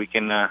 Hopefully, we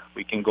can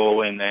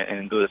go and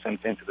do the same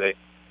thing today.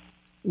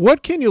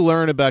 What can you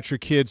learn about your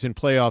kids in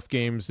playoff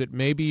games that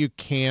maybe you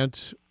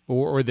can't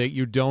or that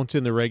you don't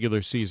in the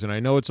regular season?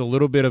 I know it's a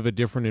little bit of a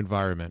different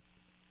environment.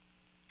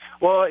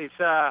 Well, it's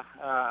a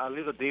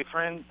little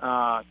different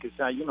because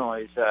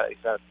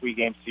it's a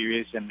 3-game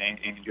series and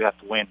you have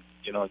to win.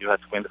 You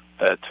have to win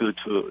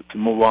to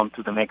move on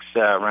to the next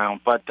round.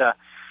 But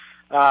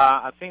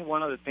I think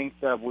one of the things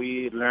that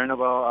we learn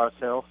about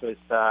ourselves is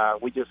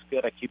we just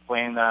gotta keep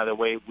playing the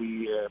way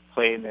we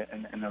play in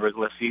the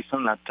regular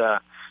season, not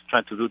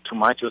trying to do too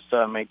much, just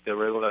make the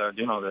regular,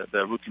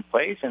 the routine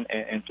plays and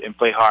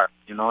play hard,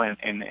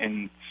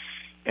 and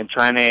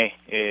trying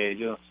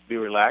to be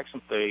relaxed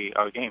and play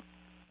our game.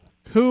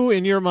 Who,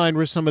 in your mind,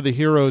 were some of the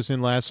heroes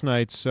in last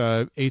night's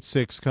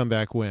 8-6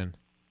 comeback win?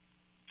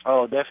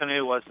 Oh,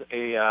 definitely was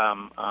a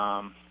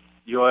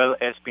Joel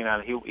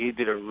Espinal. He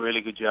did a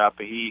really good job.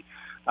 He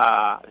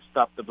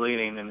stopped the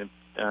bleeding in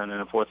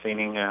the fourth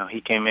inning. He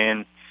came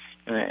in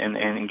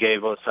and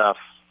gave us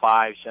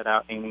 5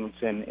 shutout innings,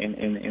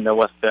 and that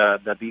was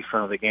the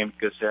difference of the game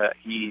because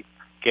he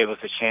gave us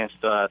a chance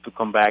to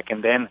come back.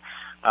 And then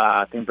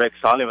I think Brett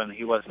Sullivan,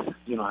 he was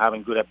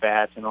having good at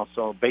bats, and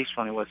also base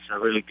running was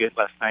really good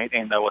last night,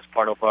 and that was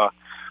part of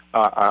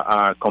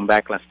our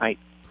comeback last night.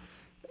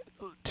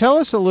 Tell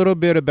us a little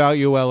bit about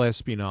Joel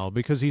Espinal,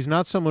 because he's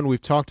not someone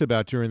we've talked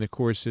about during the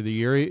course of the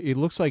year. It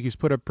looks like he's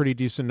put up pretty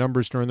decent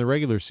numbers during the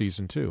regular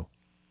season too.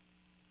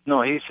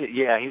 No, he's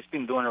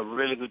been doing a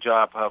really good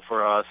job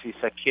for us. He's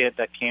a kid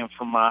that came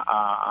from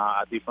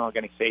a different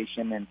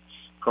organization and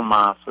from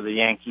for the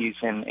Yankees,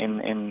 and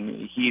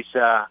he's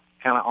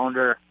kind of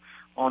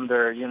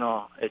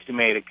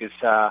underestimated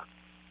because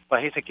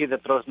but he's a kid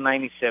that throws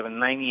 97,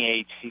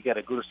 98. He got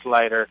a good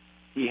slider.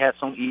 He had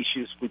some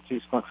issues with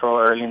his control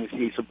early in the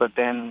season, but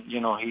then he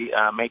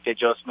made the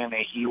adjustment,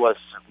 and he was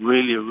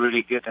really,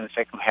 really good in the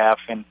second half,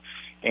 and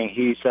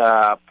he's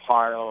a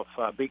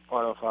big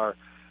part of our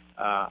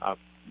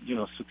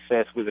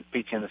success with the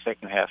pitch in the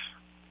second half.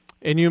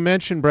 And you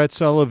mentioned Brett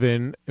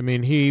Sullivan. I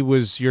mean, he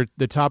was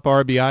the top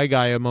RBI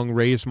guy among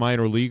Rays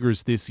minor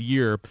leaguers this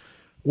year.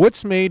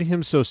 What's made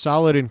him so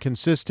solid and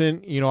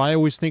consistent? I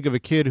always think of a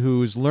kid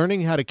who's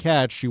learning how to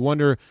catch. You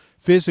wonder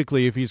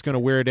physically if he's going to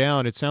wear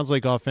down. It sounds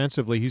like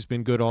offensively he's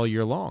been good all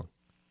year long.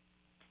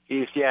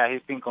 He's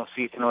been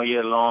consistent all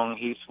year long.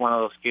 He's one of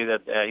those kids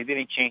that he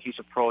didn't change his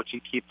approach. He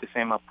kept the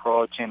same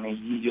approach, and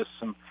he just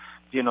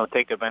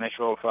take advantage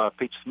of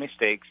pitch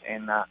mistakes.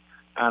 And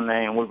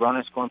then with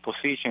runners scoring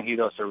position, he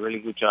does a really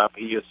good job.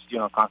 He just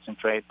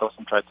concentrate,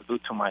 doesn't try to do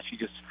too much. He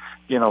just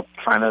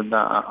trying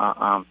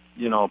to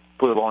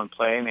put the ball in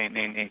play, and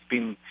it's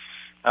been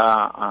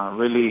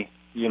really,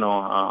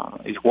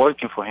 is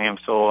working for him.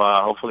 So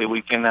hopefully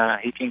he can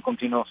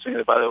continue swinging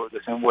the bat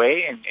the same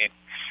way. And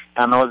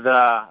I know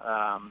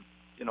that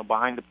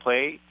behind the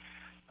plate,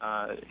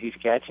 his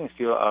catching is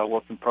still a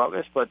work in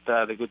progress. But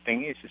the good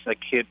thing is, he's a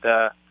kid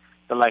that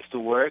likes to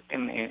work,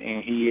 and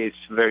he is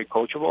very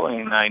coachable.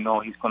 And I know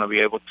he's going to be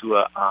able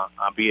to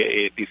be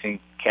a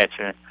decent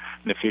catcher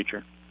in the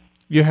future.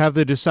 You have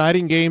the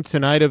deciding game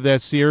tonight of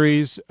that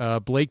series.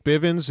 Blake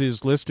Bivens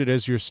is listed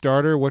as your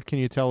starter. What can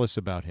you tell us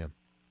about him?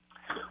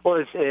 Well,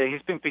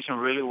 he's been pitching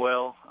really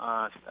well.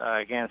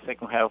 Again,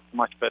 second half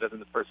much better than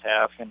the first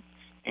half, and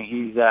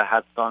he's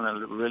has done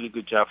a really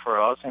good job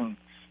for us. And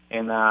he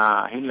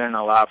learned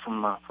a lot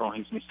from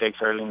his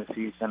mistakes early in the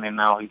season, and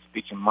now he's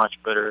pitching much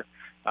better.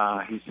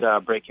 He's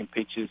breaking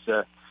pitches.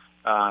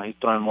 He's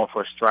throwing more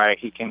for a strike.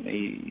 He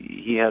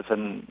has a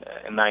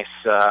nice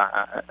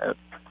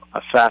a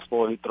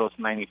fastball. He throws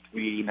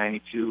 93,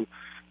 92,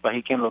 but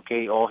he can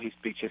locate all his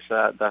pitches.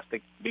 That's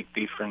the big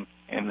difference,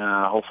 and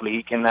hopefully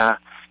he can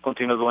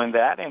continue doing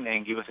that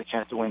and give us a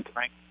chance to win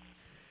tonight.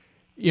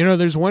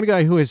 There's one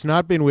guy who has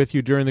not been with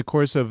you during the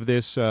course of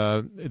this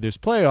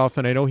playoff,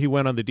 and I know he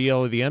went on the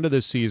DL at the end of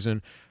the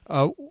season.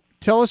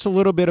 Tell us a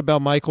little bit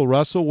about Michael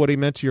Russell, what he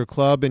meant to your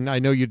club, and I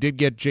know you did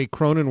get Jake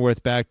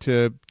Cronenworth back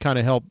to kind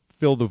of help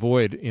fill the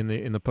void in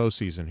the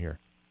postseason here.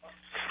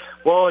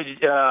 Well,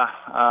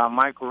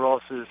 Michael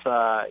Russell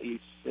he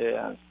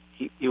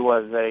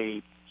was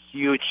a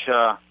huge.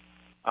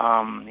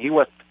 He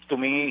was, to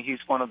me, he's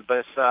one of the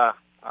best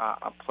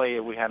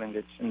player we had in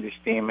this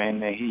team,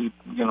 and he,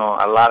 a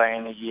lot of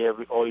energy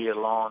all year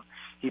long.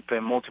 He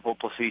played multiple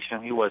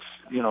positions. He was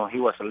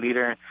a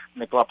leader in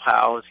the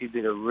clubhouse. He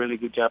did a really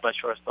good job at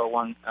shortstop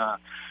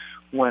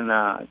when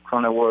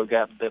Cronenworth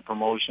got the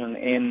promotion.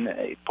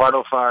 And part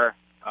of our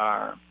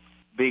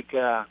big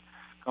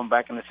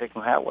comeback in the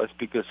second half was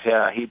because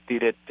he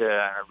did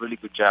a really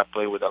good job,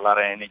 play with a lot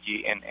of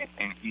energy, and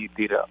he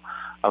did an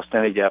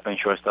outstanding job in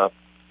shortstop.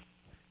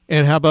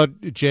 And how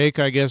about Jake?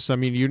 I guess,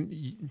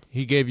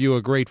 he gave you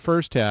a great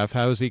first half.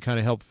 How has he kind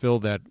of helped fill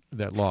that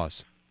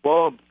loss?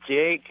 Well,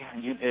 Jake's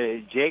has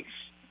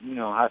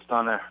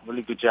done a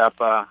really good job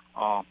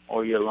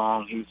all year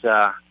long. He's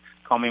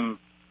coming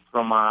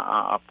from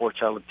a Port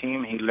Charlotte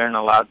team. He learned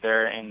a lot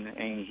there,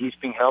 and he's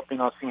been helping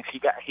us since he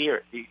got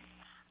here. The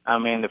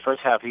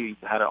first half he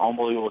had an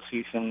unbelievable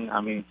season.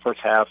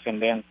 First half,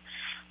 and then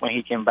when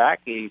he came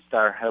back, he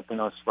started helping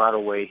us right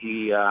away.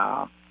 He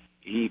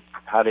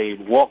had a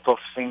walk-off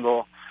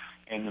single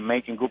and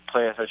making good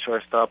plays at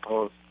shortstop.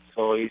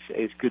 So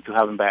it's good to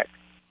have him back.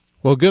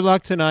 Well, good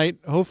luck tonight.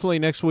 Hopefully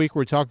next week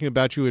we're talking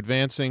about you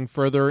advancing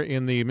further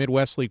in the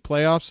Midwest League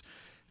playoffs.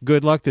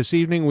 Good luck this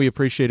evening. We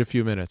appreciate a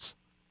few minutes.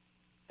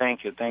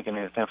 Thank you,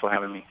 Nathan. Thanks for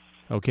having me.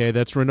 Okay,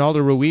 that's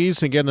Ronaldo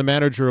Ruiz, again, the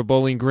manager of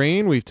Bowling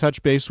Green. We've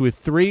touched base with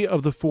 3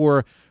 of the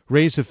 4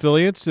 Rays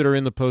affiliates that are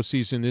in the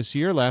postseason this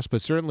year. Last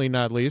but certainly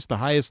not least, the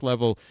highest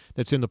level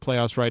that's in the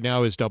playoffs right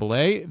now is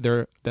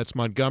AA. That's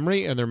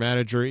Montgomery, and their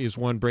manager is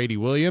one Brady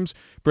Williams.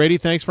 Brady,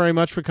 thanks very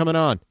much for coming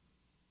on.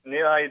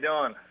 Neil, how you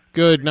doing?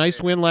 Good.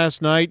 Nice win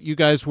last night. You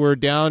guys were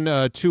down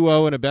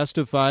 2-0 in a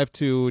best-of-5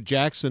 to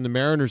Jackson, the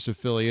Mariners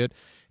affiliate,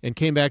 and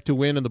came back to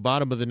win in the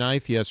bottom of the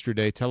 9th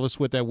yesterday. Tell us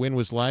what that win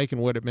was like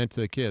and what it meant to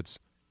the kids.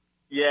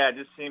 Yeah, it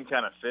just seemed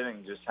kind of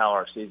fitting just how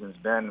our season's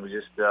been. We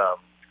just, I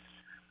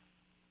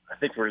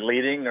think we're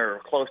leading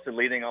or close to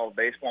leading all the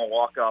baseball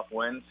walk-off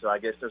wins, so I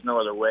guess there's no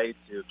other way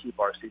to keep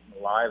our season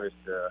alive is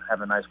to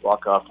have a nice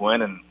walk-off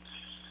win and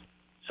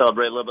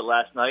celebrate a little bit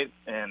last night,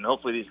 and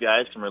hopefully these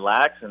guys can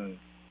relax and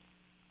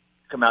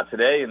come out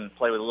today and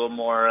play with a little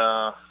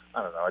more,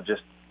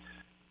 just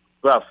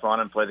go have fun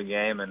and play the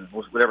game, and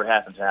whatever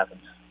happens,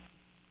 happens.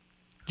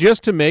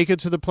 Just to make it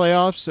to the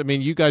playoffs,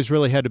 you guys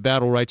really had to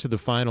battle right to the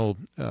final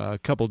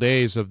couple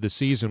days of the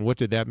season. What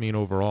did that mean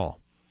overall?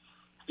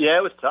 Yeah,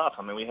 it was tough.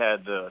 We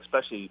had,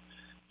 especially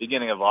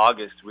beginning of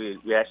August, we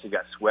actually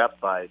got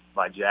swept by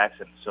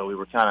Jackson. So we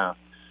were kind of,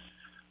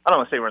 I don't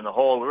want to say we're in the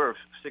hole. We were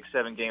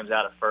 6-7 games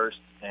out at first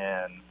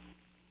and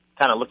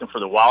kind of looking for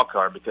the wild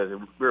card because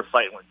we were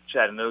fighting with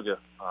Chattanooga,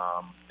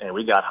 and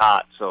we got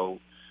hot. So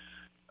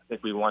I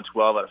think we won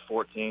 12 out of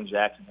 14.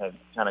 Jackson had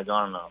kind of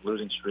gone on a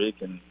losing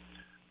streak, and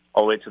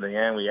all the way to the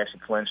end, we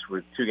actually clinched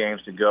with 2 games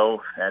to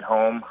go at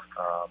home.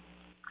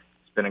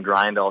 It's been a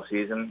grind all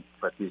season,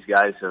 but these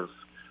guys have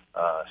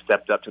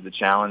stepped up to the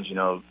challenge. A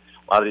lot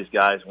of these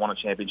guys won a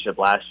championship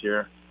last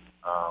year,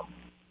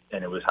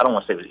 and it was, I don't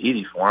want to say it was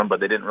easy for them, but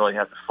they didn't really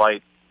have to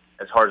fight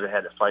as hard as they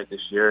had to fight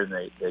this year, and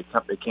they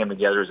came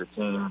together as a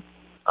team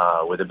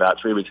with about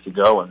 3 weeks to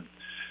go and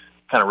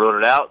kind of rode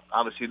it out.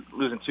 Obviously,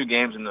 losing 2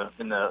 games in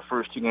the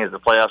first 2 games of the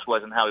playoffs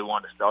wasn't how we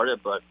wanted to start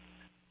it, but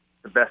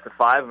the best of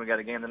 5, and we got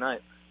a game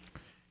tonight.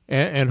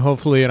 And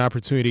hopefully an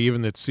opportunity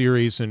even that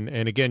series, and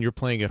again, you're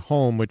playing at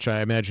home, which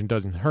I imagine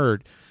doesn't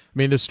hurt.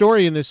 The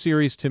story in this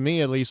series, to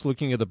me, at least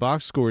looking at the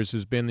box scores,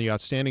 has been the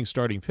outstanding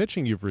starting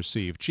pitching you've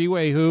received.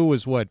 Chi-Wei Hu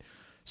was,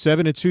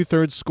 7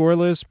 2/3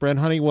 scoreless. Brent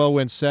Honeywell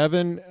went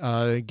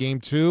 7, game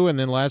 2, and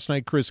then last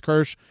night Chris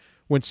Kirsch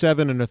went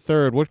 7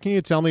 1/3. What can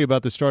you tell me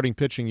about the starting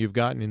pitching you've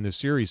gotten in the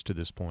series to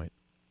this point?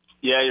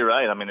 Yeah, you're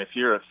right. I mean, if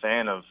you're a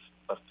fan of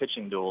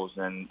pitching duels,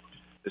 then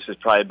this has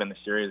probably been the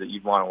series that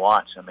you'd want to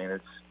watch. I mean,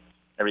 it's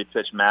every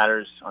pitch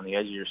matters on the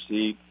edge of your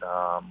seat.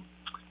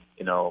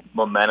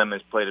 Momentum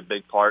has played a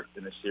big part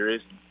in the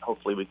series.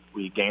 Hopefully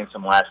we gained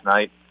some last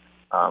night.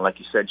 Like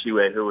you said,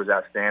 Chih-Wei was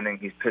outstanding.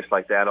 He's pitched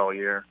like that all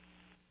year.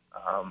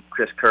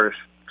 Chris Kirsch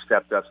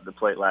stepped up to the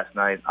plate last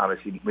night.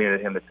 Obviously, we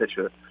needed him to pitch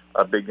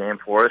a big game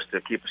for us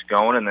to keep us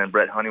going. And then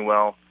Brett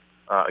Honeywell,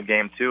 a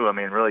game too. I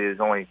mean, really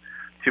his only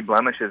two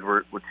blemishes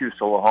were two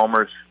solo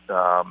homers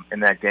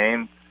in that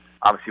game.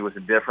 Obviously, was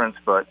a difference,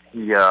 but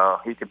he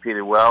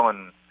competed well.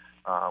 And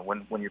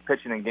when you're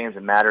pitching in games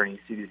that matter and you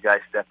see these guys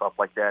step up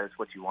like that, it's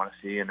what you want to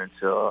see. And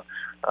it's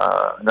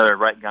another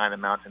right guy in the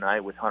mound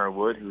tonight with Hunter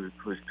Wood,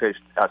 who's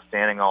pitched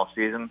outstanding all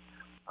season.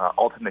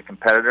 Ultimate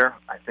competitor.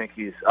 I think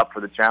he's up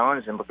for the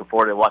challenge and looking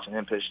forward to watching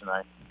him pitch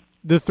tonight.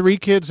 The three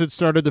kids that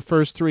started the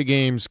first 3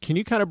 games, can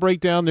you kind of break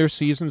down their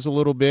seasons a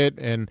little bit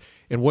and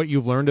what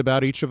you've learned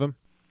about each of them?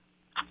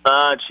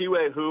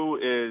 Chih-Wei Hu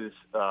is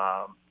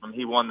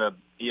he won the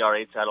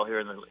ERA title here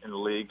in the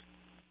league.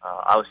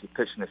 Obviously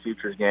pitched in the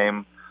Futures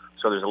game,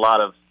 so there's a lot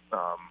of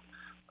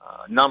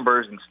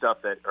numbers and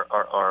stuff that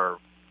are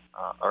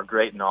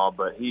great and all,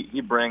 but he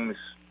brings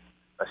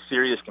a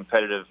serious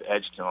competitive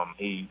edge to him.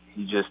 He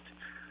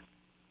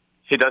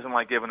doesn't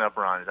like giving up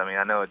runs. I mean,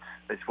 I know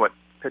it's what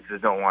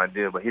pitchers don't want to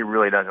do, but he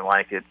really doesn't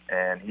like it,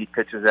 and he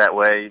pitches that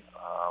way.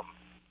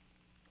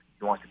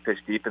 He wants to pitch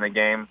deep in the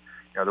game.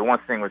 The one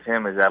thing with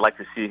him is I'd like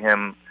to see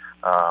him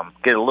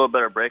get a little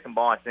better breaking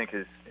ball. I think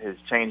his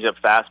changeup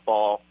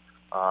fastball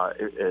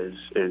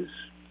is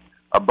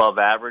above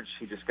average.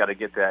 He just got to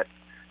get that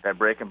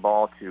breaking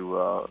ball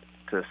to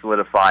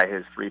solidify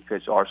his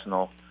 3-pitch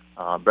arsenal.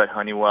 Brett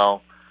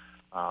Honeywell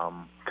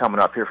coming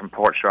up here from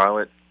Port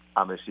Charlotte.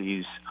 Obviously,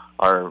 he's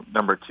our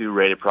number 2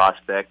 rated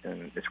prospect,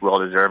 and it's well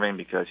deserving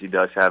because he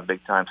does have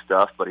big time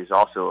stuff. But he's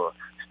also a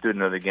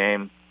student of the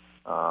game.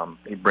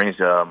 He brings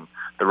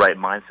the right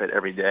mindset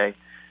every day.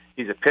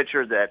 He's a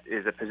pitcher that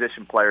is a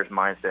position player's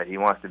mindset. He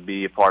wants to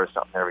be a part of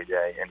something every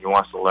day, and he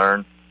wants to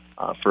learn.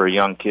 For a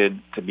young kid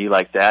to be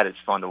like that, it's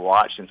fun to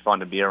watch and fun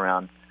to be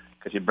around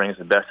because he brings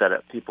the best out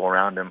of people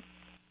around him.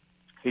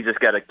 He just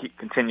got to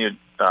continue,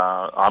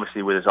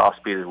 obviously, with his off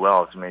speed as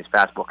well. I mean, his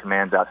fastball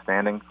command's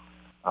outstanding.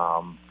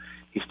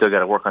 He's still got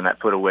to work on that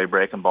put-away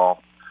breaking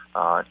ball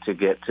to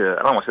get to,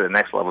 I don't want to say the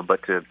next level,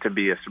 but to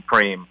be a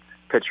supreme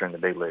pitcher in the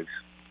big leagues.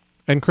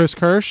 And Chris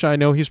Kirsch, I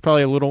know he's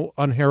probably a little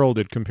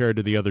unheralded compared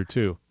to the other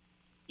two.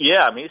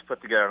 Yeah, I mean, he's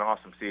put together an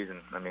awesome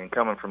season. I mean,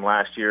 coming from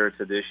last year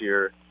to this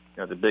year,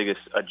 the biggest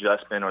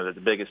adjustment or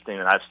the biggest thing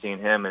that I've seen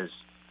him is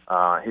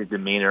his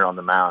demeanor on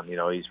the mound.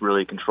 He's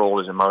really controlled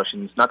his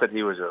emotions. Not that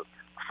he was a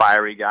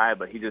fiery guy,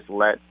 but he just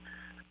let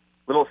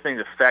little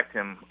things affect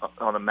him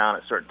on the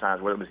mound at certain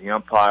times, whether it was the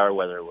umpire,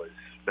 whether it was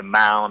the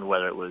mound,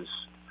 whether it was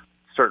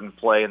certain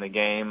play in the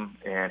game,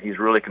 and he's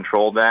really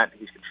controlled that.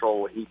 He's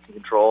controlled what he can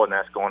control, and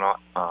that's going on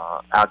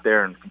out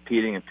there and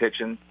competing and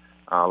pitching.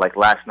 Like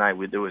last night,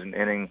 there was an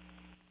inning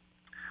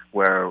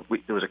where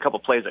there was a couple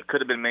plays that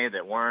could have been made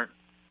that weren't.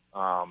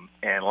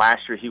 And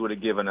last year he would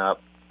have given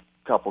up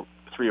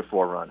 3 or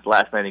 4 runs.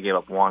 Last night he gave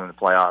up 1 in the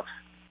playoffs,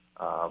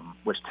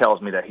 which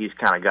tells me that he's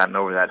kind of gotten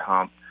over that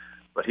hump.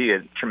 But he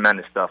had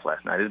tremendous stuff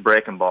last night. His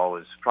breaking ball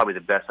was probably the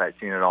best I'd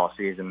seen it all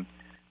season.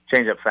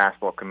 Changeup,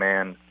 fastball,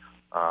 command,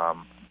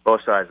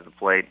 both sides of the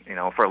plate.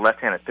 For a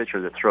left-handed pitcher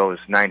that throws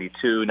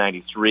 92,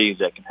 93s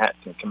that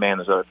can command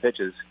those other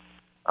pitches,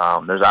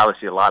 there's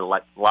obviously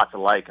lots to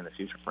like in the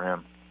future for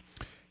him.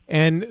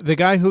 And the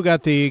guy who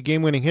got the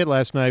game-winning hit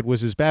last night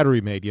was his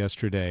battery mate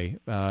yesterday.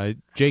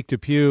 Jake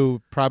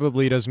DePuy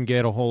probably doesn't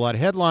get a whole lot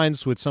of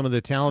headlines with some of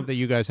the talent that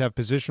you guys have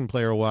position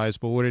player-wise,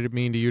 but what did it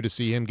mean to you to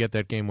see him get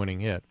that game-winning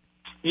hit?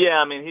 Yeah,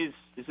 I mean,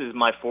 this is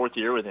my 4th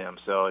year with him,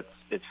 so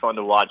it's fun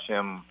to watch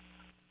him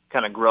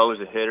kind of grow as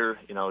a hitter.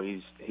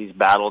 He's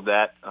battled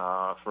that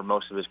for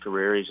most of his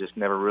career. He's just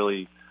never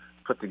really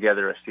put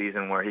together a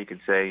season where he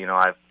could say,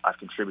 I've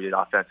contributed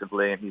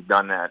offensively, and he's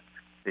done that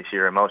this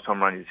year. And most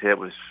home runs he's hit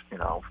was,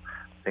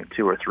 I think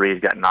 2 or 3.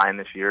 He's got 9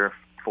 this year,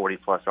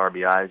 40-plus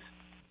RBIs.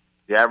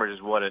 The average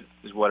is what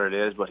it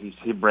is, but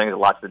he brings a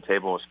lot to the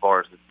table as far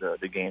as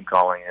the game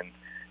calling. And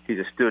he's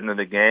a student of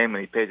the game,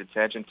 and he pays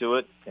attention to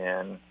it,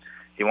 and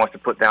he wants to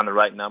put down the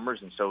right numbers.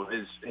 And so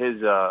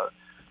his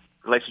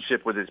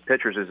relationship with his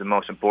pitchers is the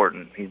most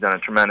important. He's done a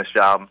tremendous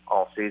job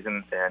all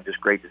season, and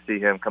just great to see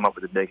him come up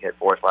with a big hit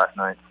for us last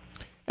night.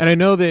 And I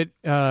know that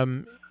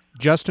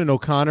Justin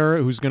O'Connor,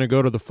 who's going to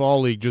go to the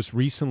Fall League, just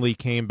recently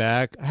came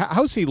back.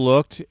 How's he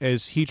looked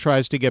as he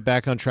tries to get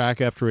back on track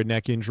after a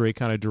neck injury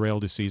kind of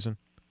derailed his season?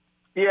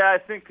 Yeah, I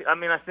think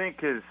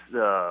his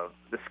the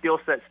skill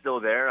set's still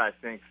there. I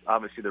think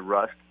obviously the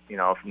rust,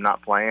 from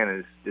not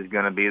playing is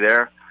going to be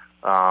there.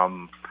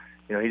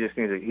 He just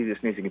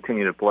needs to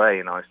continue to play.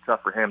 It's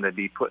tough for him to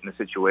be put in a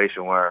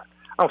situation where,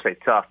 I don't say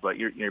tough, but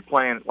you're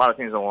playing a lot of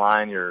things on the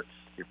line. You're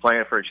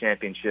playing for a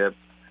championship.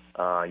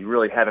 You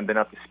really haven't been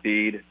up to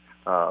speed.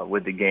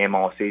 with the game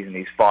all season.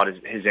 He's fought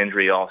his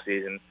injury all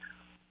season.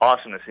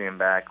 Awesome to see him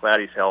back. Glad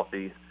he's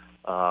healthy.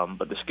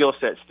 But the skill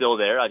set's still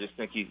there. I just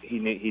think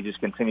he just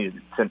continues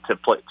to need to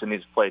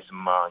play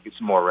some get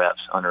some more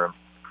reps under him.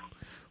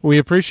 We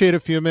appreciate a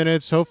few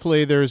minutes.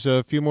 Hopefully there's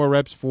a few more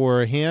reps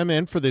for him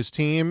and for this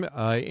team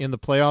in the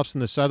playoffs in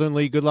the Southern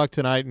League. Good luck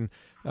tonight, and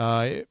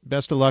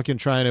best of luck in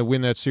trying to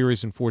win that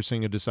series and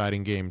forcing a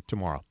deciding game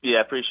tomorrow. Yeah,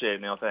 I appreciate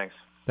it, Neil. Thanks.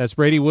 That's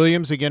Brady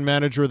Williams, again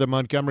manager of the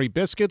Montgomery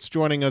Biscuits,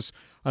 joining us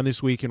on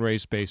This Week in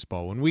Rays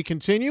Baseball. When we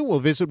continue,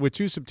 we'll visit with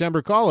 2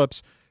 September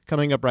call-ups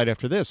coming up right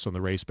after this on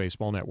the Rays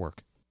Baseball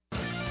Network.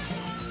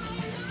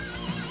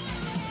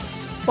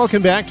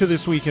 Welcome back to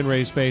This Week in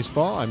Rays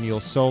Baseball. I'm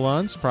Neil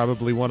Solondz.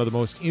 Probably one of the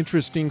most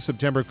interesting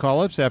September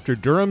call-ups after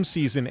Durham's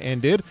season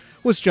ended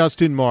was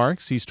Justin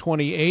Marks. He's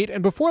 28,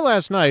 and before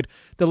last night,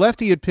 the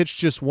lefty had pitched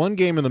just one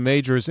game in the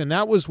majors, and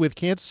that was with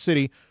Kansas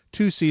City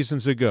 2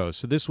 seasons ago.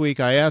 So this week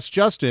I asked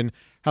Justin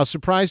how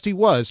surprised he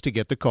was to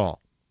get the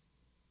call.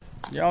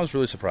 Yeah, I was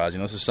really surprised.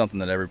 This is something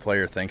that every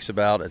player thinks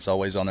about. It's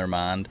always on their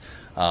mind.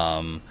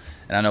 And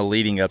I know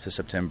leading up to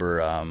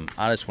September,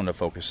 I just wanted to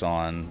focus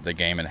on the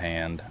game in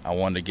hand. I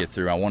wanted to get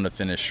through. I wanted to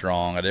finish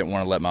strong. I didn't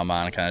want to let my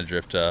mind kind of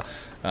drift to,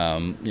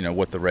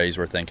 what the Rays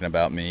were thinking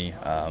about me.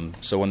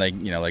 So when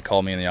they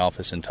called me in the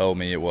office and told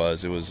me it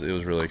was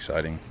really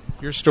exciting.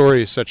 Your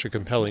story is such a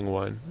compelling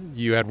one.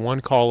 You had one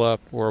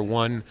call-up or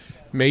one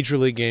major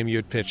league game you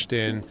had pitched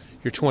in.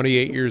 You're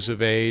 28 years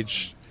of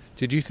age.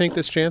 Did you think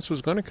this chance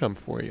was going to come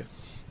for you?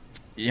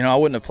 I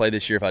wouldn't have played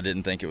this year if I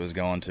didn't think it was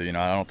going to.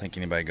 I don't think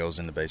anybody goes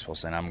into baseball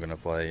saying I'm going to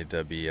play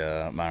to be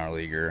a minor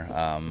leaguer.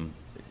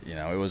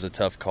 It was a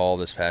tough call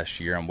this past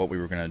year on what we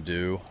were going to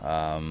do,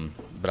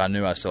 but I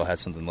knew I still had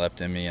something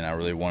left in me, and I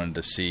really wanted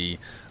to see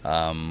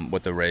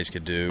what the Rays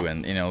could do.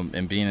 And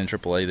and being in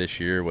AAA this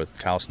year with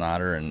Kyle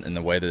Snyder and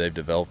the way that they've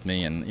developed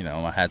me, and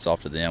my hat's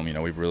off to them.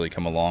 We've really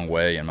come a long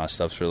way, and my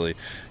stuff's really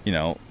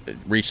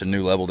reached a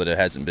new level that it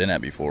hasn't been at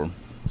before.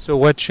 So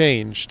what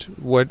changed?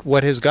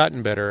 What has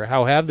gotten better?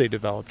 How have they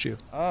developed you?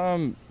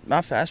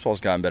 My fastball's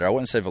gotten better. I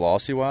wouldn't say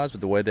velocity-wise,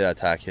 but the way that I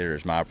attack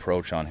hitters, my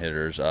approach on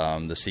hitters,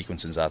 the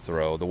sequences I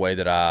throw, the way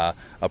that I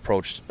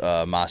approach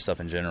my stuff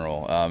in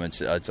general,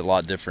 it's a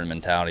lot different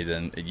mentality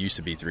than it used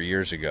to be 3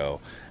 years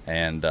ago.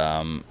 And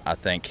I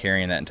think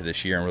carrying that into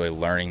this year and really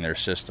learning their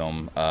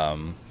system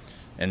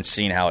and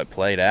seeing how it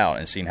played out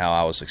and seeing how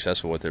I was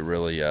successful with it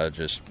really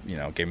just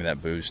gave me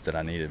that boost that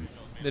I needed.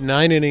 The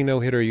 9-inning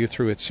no-hitter you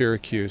threw at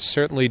Syracuse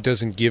certainly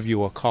doesn't give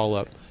you a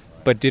call-up,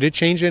 but did it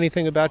change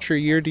anything about your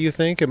year, do you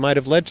think? It might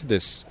have led to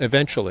this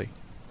eventually.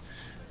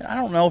 I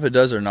don't know if it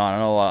does or not.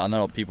 I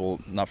know people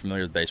not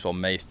familiar with baseball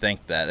may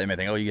think that. They may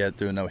think, you got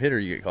through a no-hitter,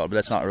 you get called, but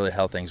that's not really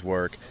how things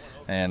work.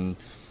 And,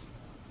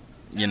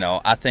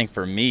 I think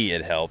for me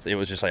it helped. It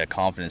was just like a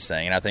confidence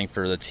thing. And I think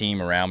for the team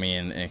around me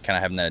and kind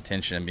of having that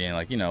attention and being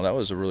like, that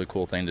was a really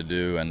cool thing to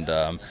do. And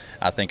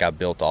I think I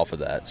built off of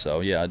that.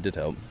 So, yeah, it did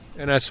help.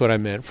 And that's what I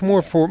meant.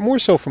 More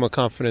so from a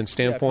confidence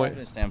standpoint. Yeah,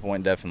 confidence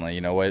standpoint, definitely.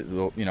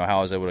 How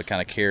I was able to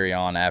kind of carry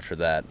on after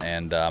that.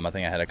 And I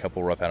think I had a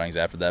couple rough outings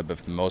after that, but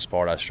for the most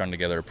part, I strung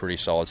together a pretty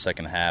solid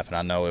second half. And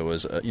I know it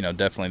was,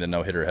 definitely the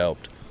no-hitter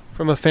helped.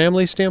 From a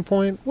family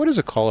standpoint, what does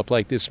a call-up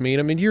like this mean?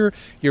 I mean, you're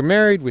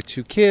married with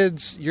 2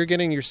 kids. You're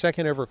getting your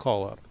second ever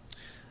call-up.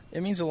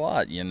 It means a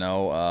lot,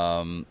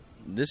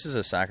 This is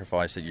a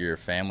sacrifice that your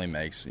family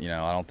makes.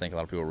 I don't think a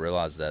lot of people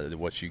realize that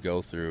what you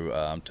go through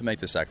to make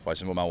this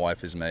sacrifice and what my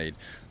wife has made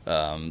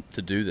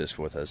to do this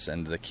with us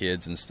and the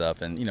kids and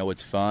stuff. And,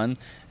 it's fun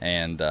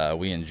and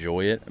we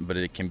enjoy it, but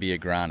it can be a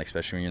grind,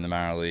 especially when you're in the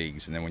minor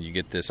leagues. And then when you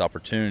get this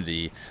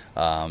opportunity,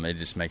 it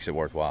just makes it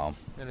worthwhile.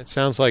 And it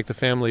sounds like the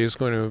family is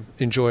going to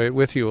enjoy it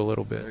with you a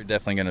little bit. They're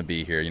definitely going to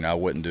be here. I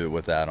wouldn't do it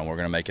without them. We're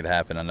going to make it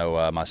happen. I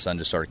know my son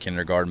just started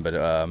kindergarten,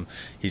 but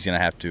he's going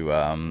to have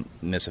to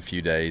miss a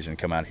few days and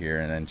come out here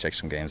and then check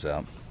some games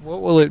out.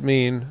 What will it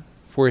mean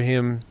for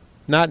him,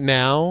 not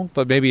now,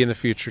 but maybe in the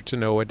future, to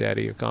know what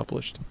Daddy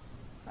accomplished?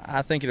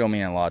 I think it'll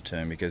mean a lot to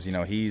him because,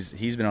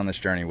 he's been on this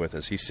journey with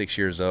us. He's 6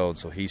 years old,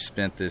 so he's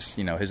spent this,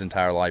 his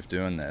entire life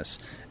doing this.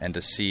 And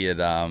to see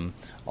it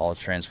all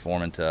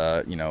transform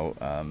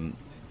into,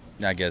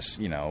 I guess,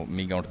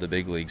 me going to the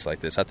big leagues like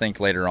this, I think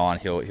later on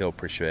he'll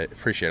appreciate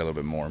it a little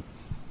bit more.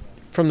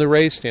 From the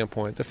Rays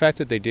standpoint, the fact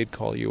that they did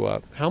call you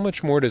up, how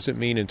much more does it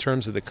mean in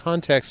terms of the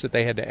context that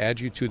they had to add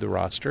you to the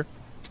roster?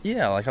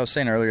 Yeah, like I was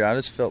saying earlier, I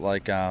just felt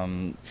like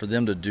for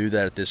them to do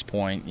that at this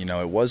point,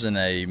 it wasn't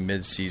a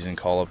mid-season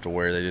call-up to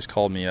where they just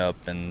called me up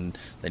and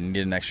they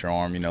needed an extra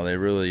arm. They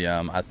really,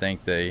 I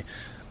think they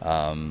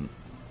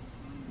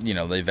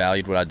they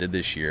valued what I did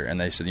this year, and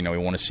they said, we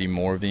want to see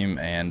more of him,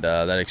 and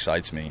that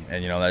excites me.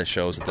 And, that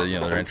shows that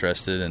they're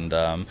interested, and,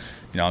 I'm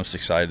just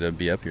excited to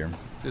be up here.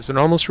 Does it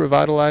almost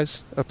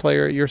revitalize a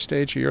player at your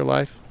stage of your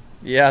life?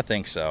 Yeah, I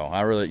think so.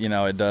 I really,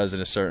 it does in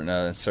a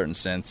certain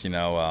sense.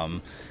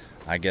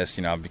 I guess,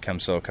 I've become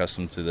so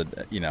accustomed to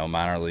the,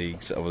 minor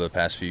leagues over the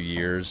past few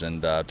years,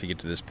 and to get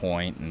to this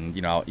point, and,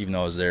 even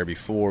though I was there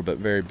before, but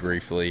very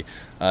briefly,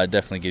 it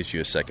definitely gives you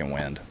a second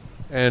wind.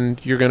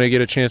 and you're going to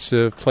get a chance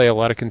to play a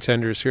lot of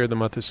contenders here in the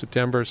month of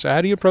September. So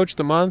how do you approach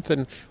the month,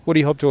 and what do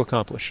you hope to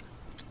accomplish?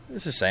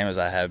 It's the same as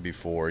I have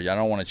before. I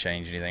don't want to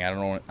change anything. I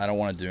don't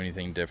want to do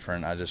anything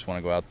different. I just want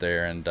to go out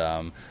there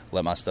and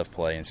let my stuff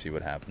play and see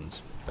what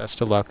happens. Best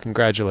of luck.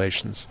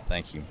 Congratulations.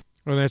 Thank you.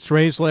 Well, that's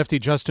Rays lefty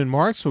Justin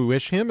Marks. We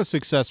wish him a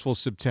successful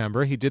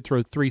September. He did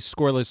throw 3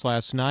 scoreless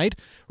last night.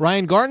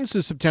 Ryan Garten's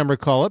a September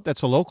call-up.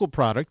 That's a local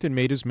product and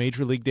made his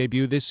Major League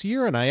debut this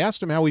year, and I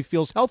asked him how he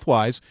feels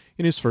health-wise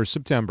in his first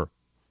September.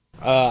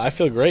 I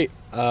feel great.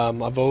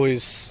 I've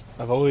always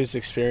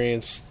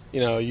experienced,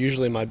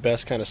 usually my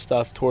best kind of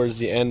stuff towards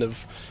the end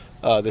of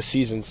the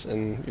seasons,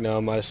 and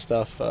my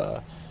stuff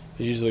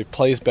usually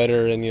plays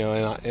better, in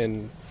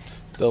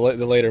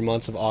the later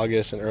months of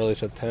August and early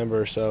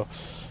September. So,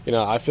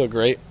 I feel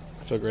great.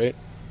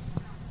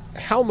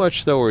 How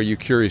much, though, are you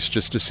curious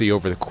just to see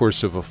over the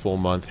course of a full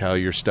month how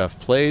your stuff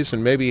plays,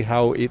 and maybe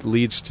how it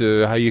leads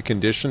to how you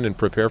condition and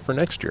prepare for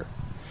next year?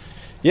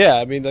 Yeah,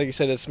 I mean, like you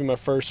said, it's been my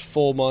first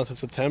full month of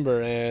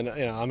September, and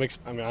I'm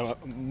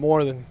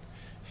more than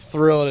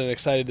thrilled and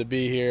excited to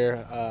be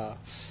here.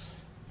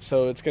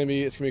 So it's gonna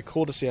be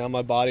cool to see how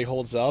my body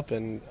holds up,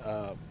 and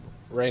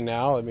right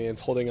now, I mean,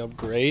 it's holding up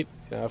great.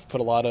 I've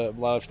put a lot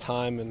of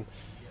time and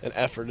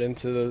effort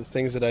into the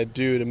things that I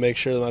do to make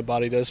sure that my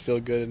body does feel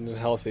good and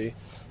healthy.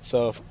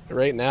 So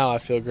right now, I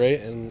feel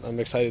great, and I'm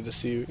excited to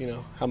see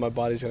how my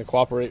body's going to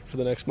cooperate for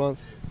the next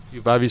month.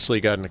 You've obviously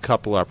gotten a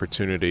couple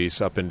opportunities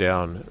up and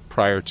down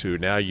prior to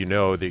now. You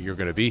know that you're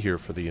going to be here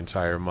for the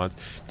entire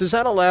month. Does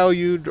that allow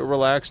you to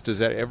relax? Does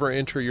that ever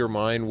enter your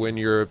mind when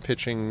you're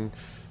pitching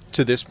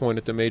to this point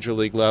at the major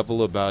league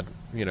level about,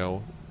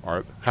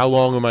 how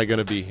long am I going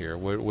to be here?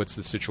 What's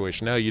the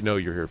situation? Now you know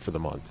you're here for the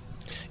month.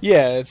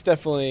 Yeah, it's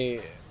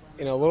definitely,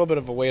 a little bit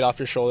of a weight off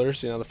your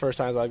shoulders. The first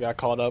times I got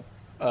called up,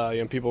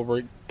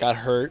 people got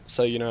hurt,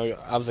 so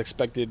I was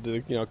expected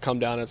to come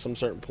down at some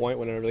certain point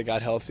whenever they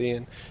got healthy,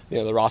 and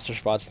the roster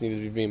spots needed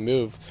to be being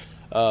moved.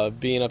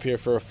 Being up here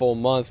for a full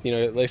month,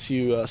 it lets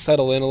you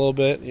settle in a little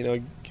bit,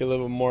 get a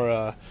little bit more,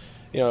 a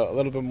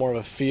little bit more of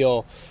a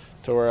feel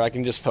to where I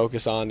can just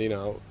focus on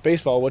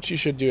baseball, which you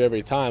should do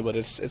every time, but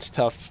it's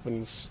tough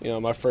when it's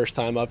my first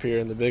time up here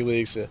in the big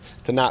leagues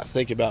to not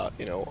think about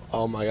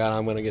oh my God,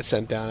 I'm going to get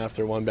sent down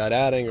after one bad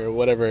outing or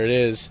whatever it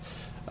is.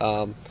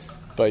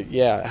 But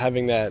yeah,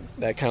 having that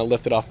kind of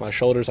lifted off my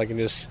shoulders, I can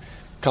just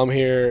come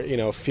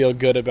here, feel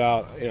good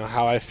about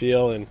how I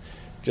feel, and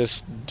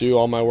just do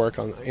all my work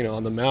on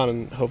on the mound,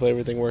 and hopefully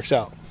everything works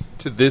out.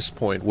 To this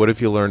point, what have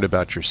you learned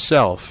about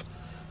yourself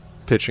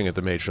pitching at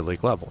the major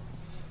league level?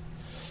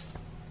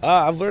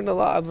 I've learned a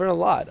lot.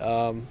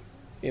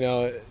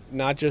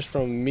 Not just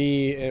from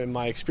me and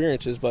my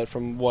experiences, but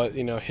from what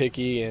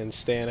Hickey and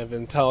Stan have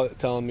been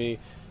telling me,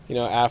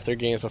 after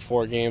games,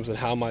 before games, and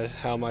how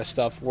my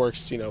stuff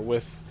works,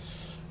 with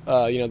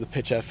the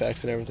pitch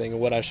FX and everything,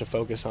 and what I should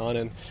focus on.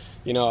 And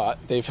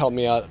they've helped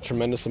me out a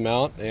tremendous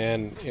amount,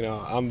 and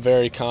I'm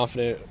very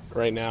confident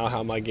right now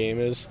how my game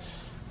is,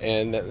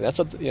 and that's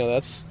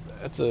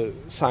a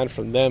sign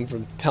from them,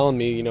 from telling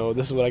me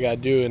this is what I got to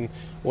do. And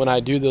when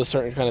I do those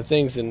certain kind of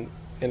things, and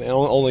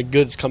only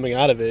good's coming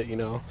out of it,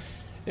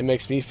 it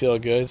makes me feel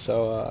good.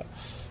 So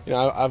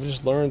I've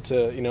just learned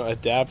to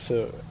adapt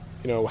to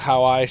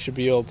how I should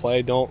be able to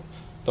play. Don't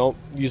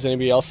use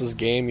anybody else's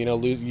game,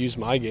 use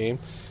my game,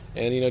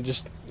 and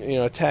just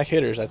attack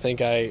hitters. I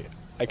think I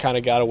kind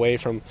of got away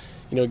from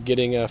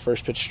getting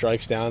first pitch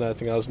strikes down. I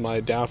think that was my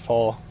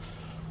downfall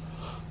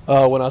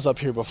when I was up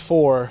here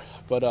before.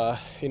 But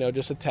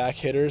just attack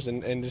hitters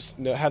and just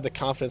have the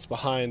confidence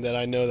behind that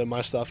I know that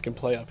my stuff can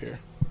play up here.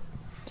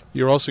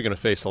 You're also going to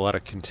face a lot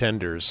of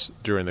contenders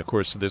during the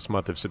course of this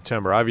month of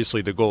September.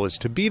 Obviously, the goal is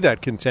to be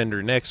that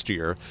contender next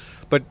year.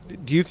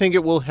 But do you think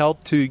it will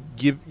help to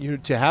give you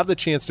to have the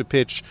chance to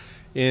pitch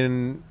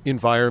in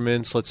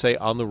environments, let's say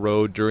on the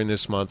road during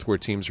this month, where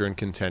teams are in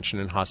contention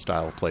in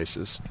hostile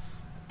places?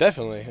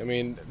 Definitely. I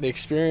mean, the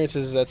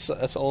experiences, that's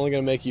only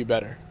going to make you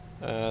better.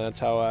 That's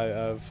how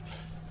I've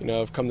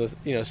come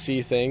to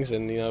see things,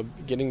 and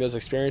getting those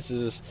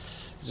experiences is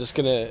just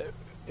going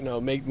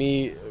to make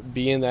me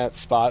be in that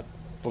spot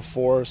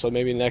before. So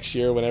maybe next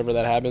year, whenever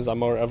that happens,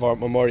 I'm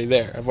already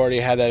there. I've already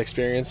had that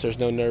experience. There's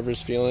no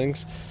nervous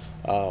feelings.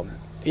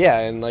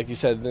 And like you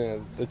said,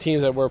 the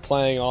teams that we're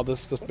playing all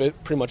this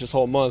pretty much this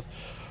whole month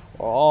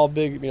are all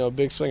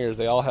big swingers.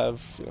 They all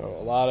have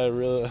a lot of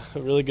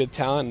really good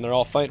talent, and they're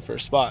all fighting for a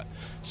spot.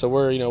 So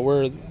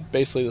we're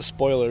basically the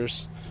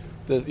spoilers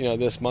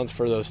this month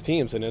for those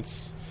teams, and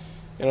it's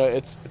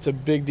a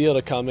big deal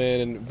to come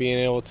in and being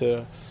able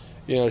to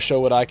show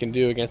what I can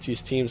do against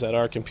these teams that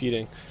are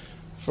competing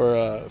for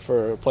a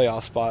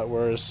playoff spot,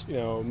 whereas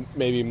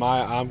maybe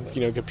I'm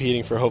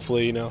competing for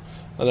hopefully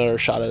another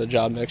shot at a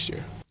job next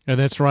year. And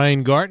that's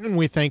Ryan Garten.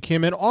 We thank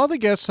him and all the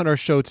guests on our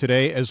show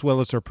today, as well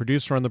as our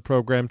producer on the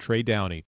program, Trey Downey.